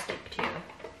orange lipstick to.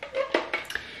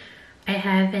 I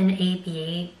have an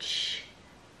ABH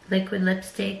liquid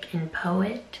lipstick in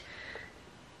Poet.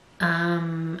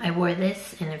 I wore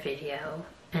this in a video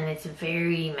and it's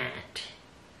very matte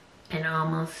and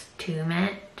almost too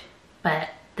matte, but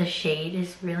the shade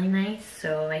is really nice,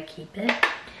 so I keep it.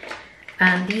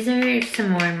 These are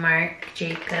some more Marc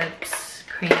Jacobs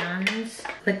crayons,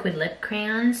 liquid lip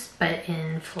crayons, but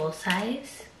in full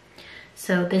size.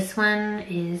 So this one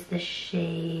is the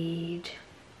shade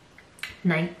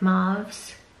Night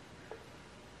Mauves.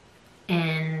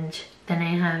 And then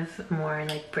I have more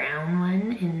like brown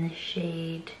one in the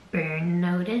shade Burn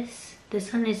Notice.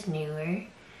 This one is newer.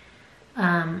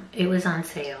 It was on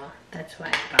sale, that's why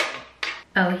I bought it.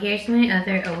 Oh, here's my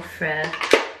other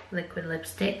Ofra liquid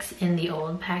lipsticks in the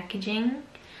old packaging.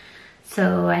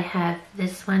 So I have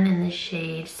this one in the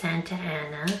shade Santa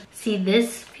Ana. See,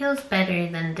 this feels better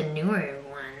than the newer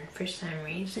one for some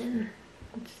reason.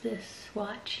 It's this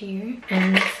swatch here.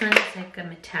 And this one is like a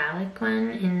metallic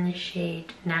one in the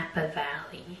shade Napa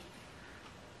Valley.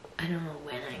 I don't know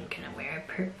when I'm gonna wear a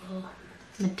purple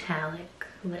metallic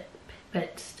lip, but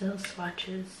it still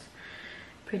swatches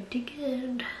pretty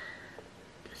good.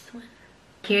 This one.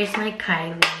 Here's my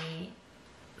Kylie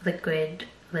liquid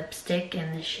lipstick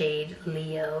in the shade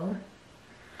Leo.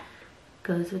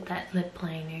 Goes with that lip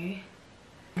liner.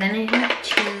 Then I have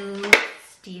two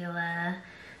Stila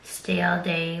Stay All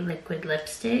Day liquid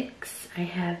lipsticks. I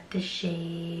have the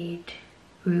shade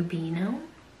Rubino.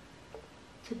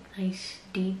 It's a nice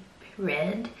deep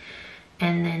red.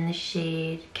 And then the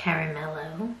shade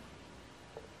Caramello,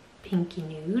 pinky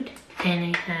nude.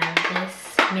 And I have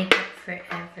this Makeup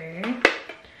Forever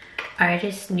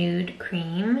Artist Nude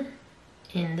Cream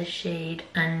in the shade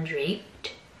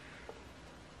Undraped.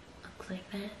 Looks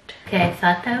like that. Okay, I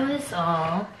thought that was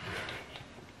all,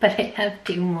 but I have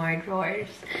two more drawers.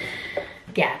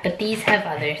 Yeah, but these have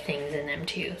other things in them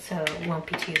too, so it won't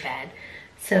be too bad.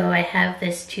 So I have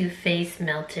this Too Faced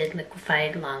Melted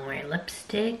Liquefied Longwear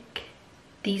Lipstick.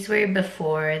 These were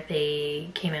before they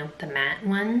came out with the matte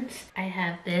ones. I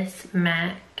have this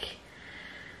MAC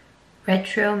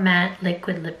Retro Matte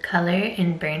Liquid Lip Color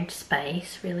in Burnt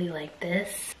Spice. Really like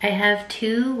this. I have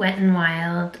two Wet n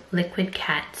Wild Liquid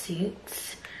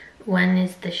Catsuits. One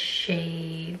is the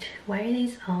shade, why are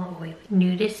these all oily?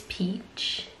 Nudist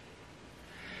Peach.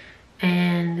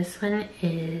 And this one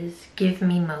is Give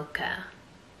Me Mocha.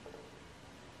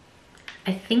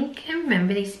 I think I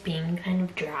remember these being kind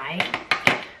of dry.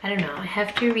 I don't know, I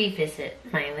have to revisit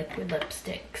my liquid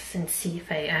lipsticks and see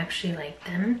if I actually like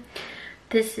them.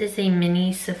 This is a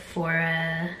mini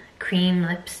Sephora cream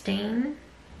lip stain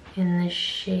in the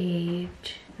shade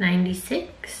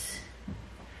 96.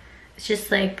 It's just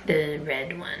like the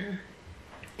red one.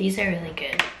 These are really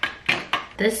good.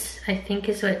 This, I think,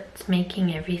 is what's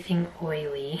making everything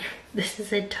oily. This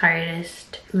is a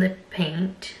Tarte lip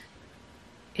paint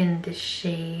in the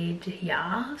shade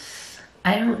Yas.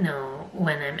 I don't know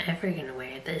when I'm ever gonna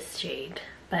wear this shade,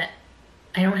 but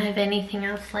I don't have anything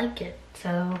else like it,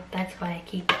 so that's why I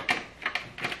keep it.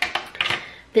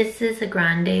 This is a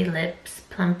Grande Lips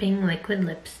Plumping Liquid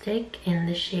Lipstick in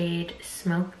the shade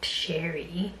Smoked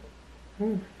Sherry.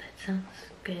 Ooh, that sounds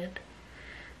good.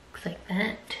 looks like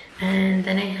that. And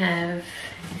then I have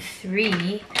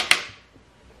 3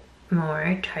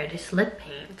 more Tarteist lip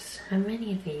paints. How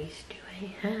many of these do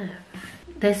I have?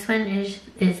 This one is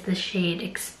the shade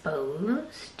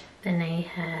Exposed. Then I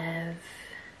have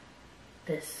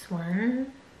this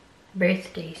one,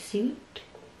 Birthday Suit.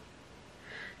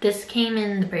 This came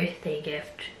in the birthday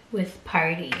gift with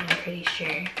Party, I'm pretty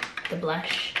sure, the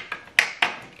blush.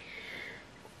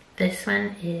 This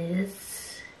one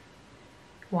is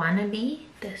Wannabe,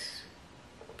 this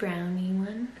brownie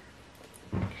one.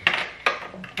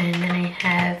 And then I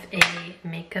have a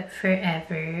Makeup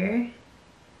Forever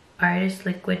Artist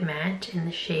Liquid Matte in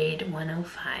the shade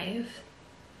 105.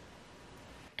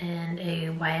 And a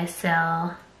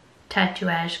YSL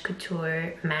Tatouage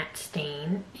Couture Matte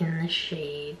Stain in the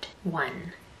shade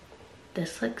 1.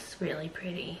 This looks really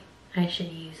pretty. I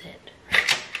should use it.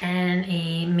 And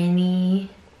a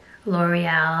mini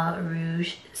L'Oreal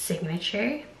Rouge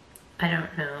Signature. I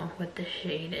don't know what the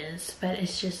shade is, but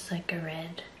it's just like a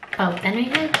red. Oh, then I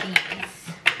have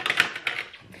these.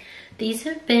 These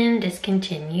have been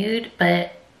discontinued,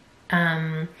 but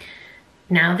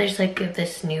now there's like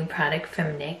this new product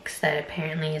from NYX that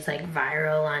apparently is like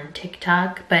viral on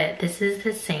TikTok, but this is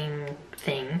the same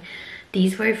thing.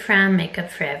 These were from Makeup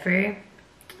Forever.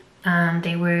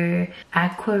 They were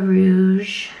Aqua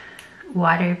Rouge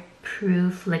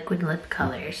waterproof liquid lip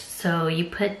colors. So you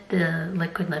put the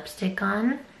liquid lipstick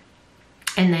on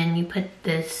and then you put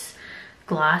this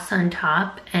gloss on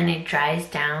top and it dries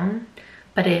down,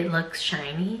 but it looks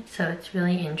shiny, so it's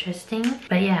really interesting.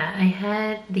 But yeah, I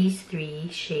had these 3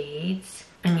 shades.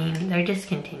 I mean, they're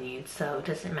discontinued, so it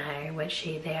doesn't matter what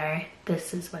shade they are.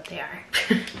 This is what they are.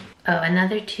 Oh,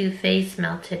 another Too Faced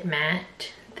Melted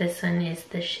Matte. This one is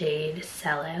the shade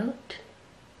Sellout.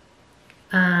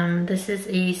 This is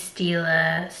a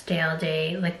Stila Stale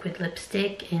Day liquid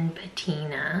lipstick in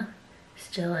Patina.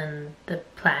 Still in the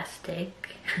plastic.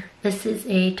 This is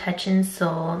a Touch in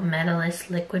Soul Metalist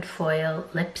Liquid Foil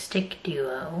Lipstick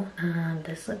Duo.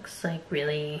 This looks like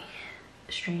really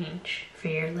strange for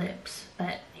your lips,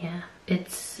 but yeah.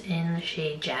 It's in the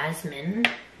shade Jasmine.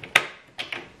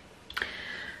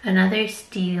 Another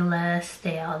Stila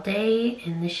Stale Day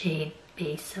in the shade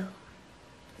Basil.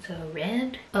 So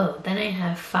red. Oh, then I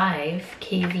have 5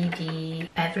 KVD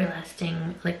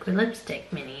Everlasting Liquid Lipstick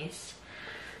Minis.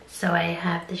 So I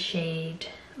have the shade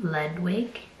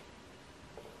Ludwig,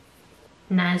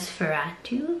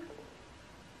 Nosferatu,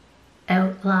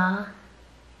 Outlaw,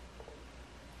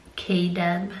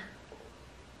 K-Dub,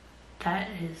 that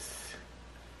is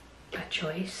a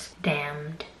choice,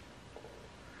 Damned.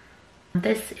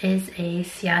 This is a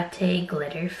Ciate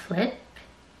Glitter Flip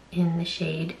in the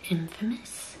shade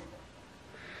Infamous.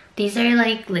 These are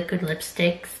like liquid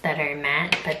lipsticks that are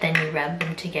matte, but then you rub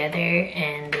them together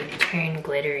and they turn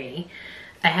glittery.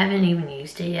 I haven't even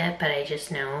used it yet, but I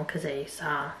just know because I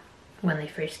saw when they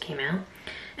first came out.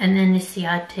 And then the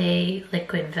Ciate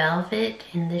Liquid Velvet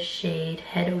in the shade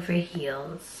Head Over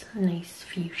Heels. A nice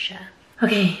fuchsia.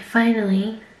 Okay,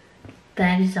 finally,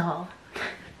 that is all.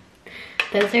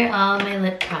 Those are all my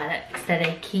lip products that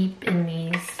I keep in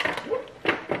these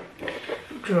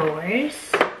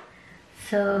drawers.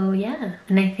 So yeah,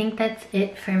 and I think that's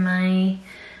it for my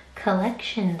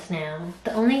collections now.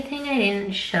 The only thing I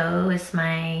didn't show is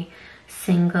my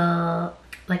single,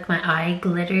 like my eye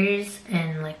glitters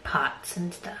and like pots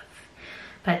and stuff.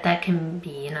 But that can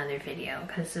be another video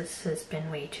because this has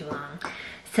been way too long.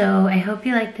 So I hope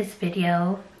you liked this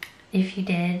video. If you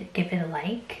did, give it a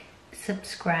like.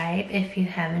 Subscribe if you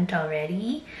haven't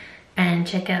already. And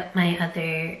check out my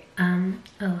other,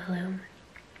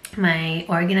 my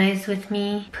Organize With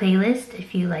Me playlist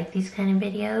if you like these kind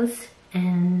of videos.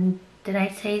 And did I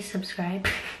say subscribe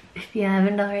if you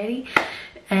haven't already?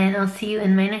 And I'll see you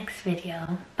in my next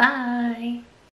video. Bye!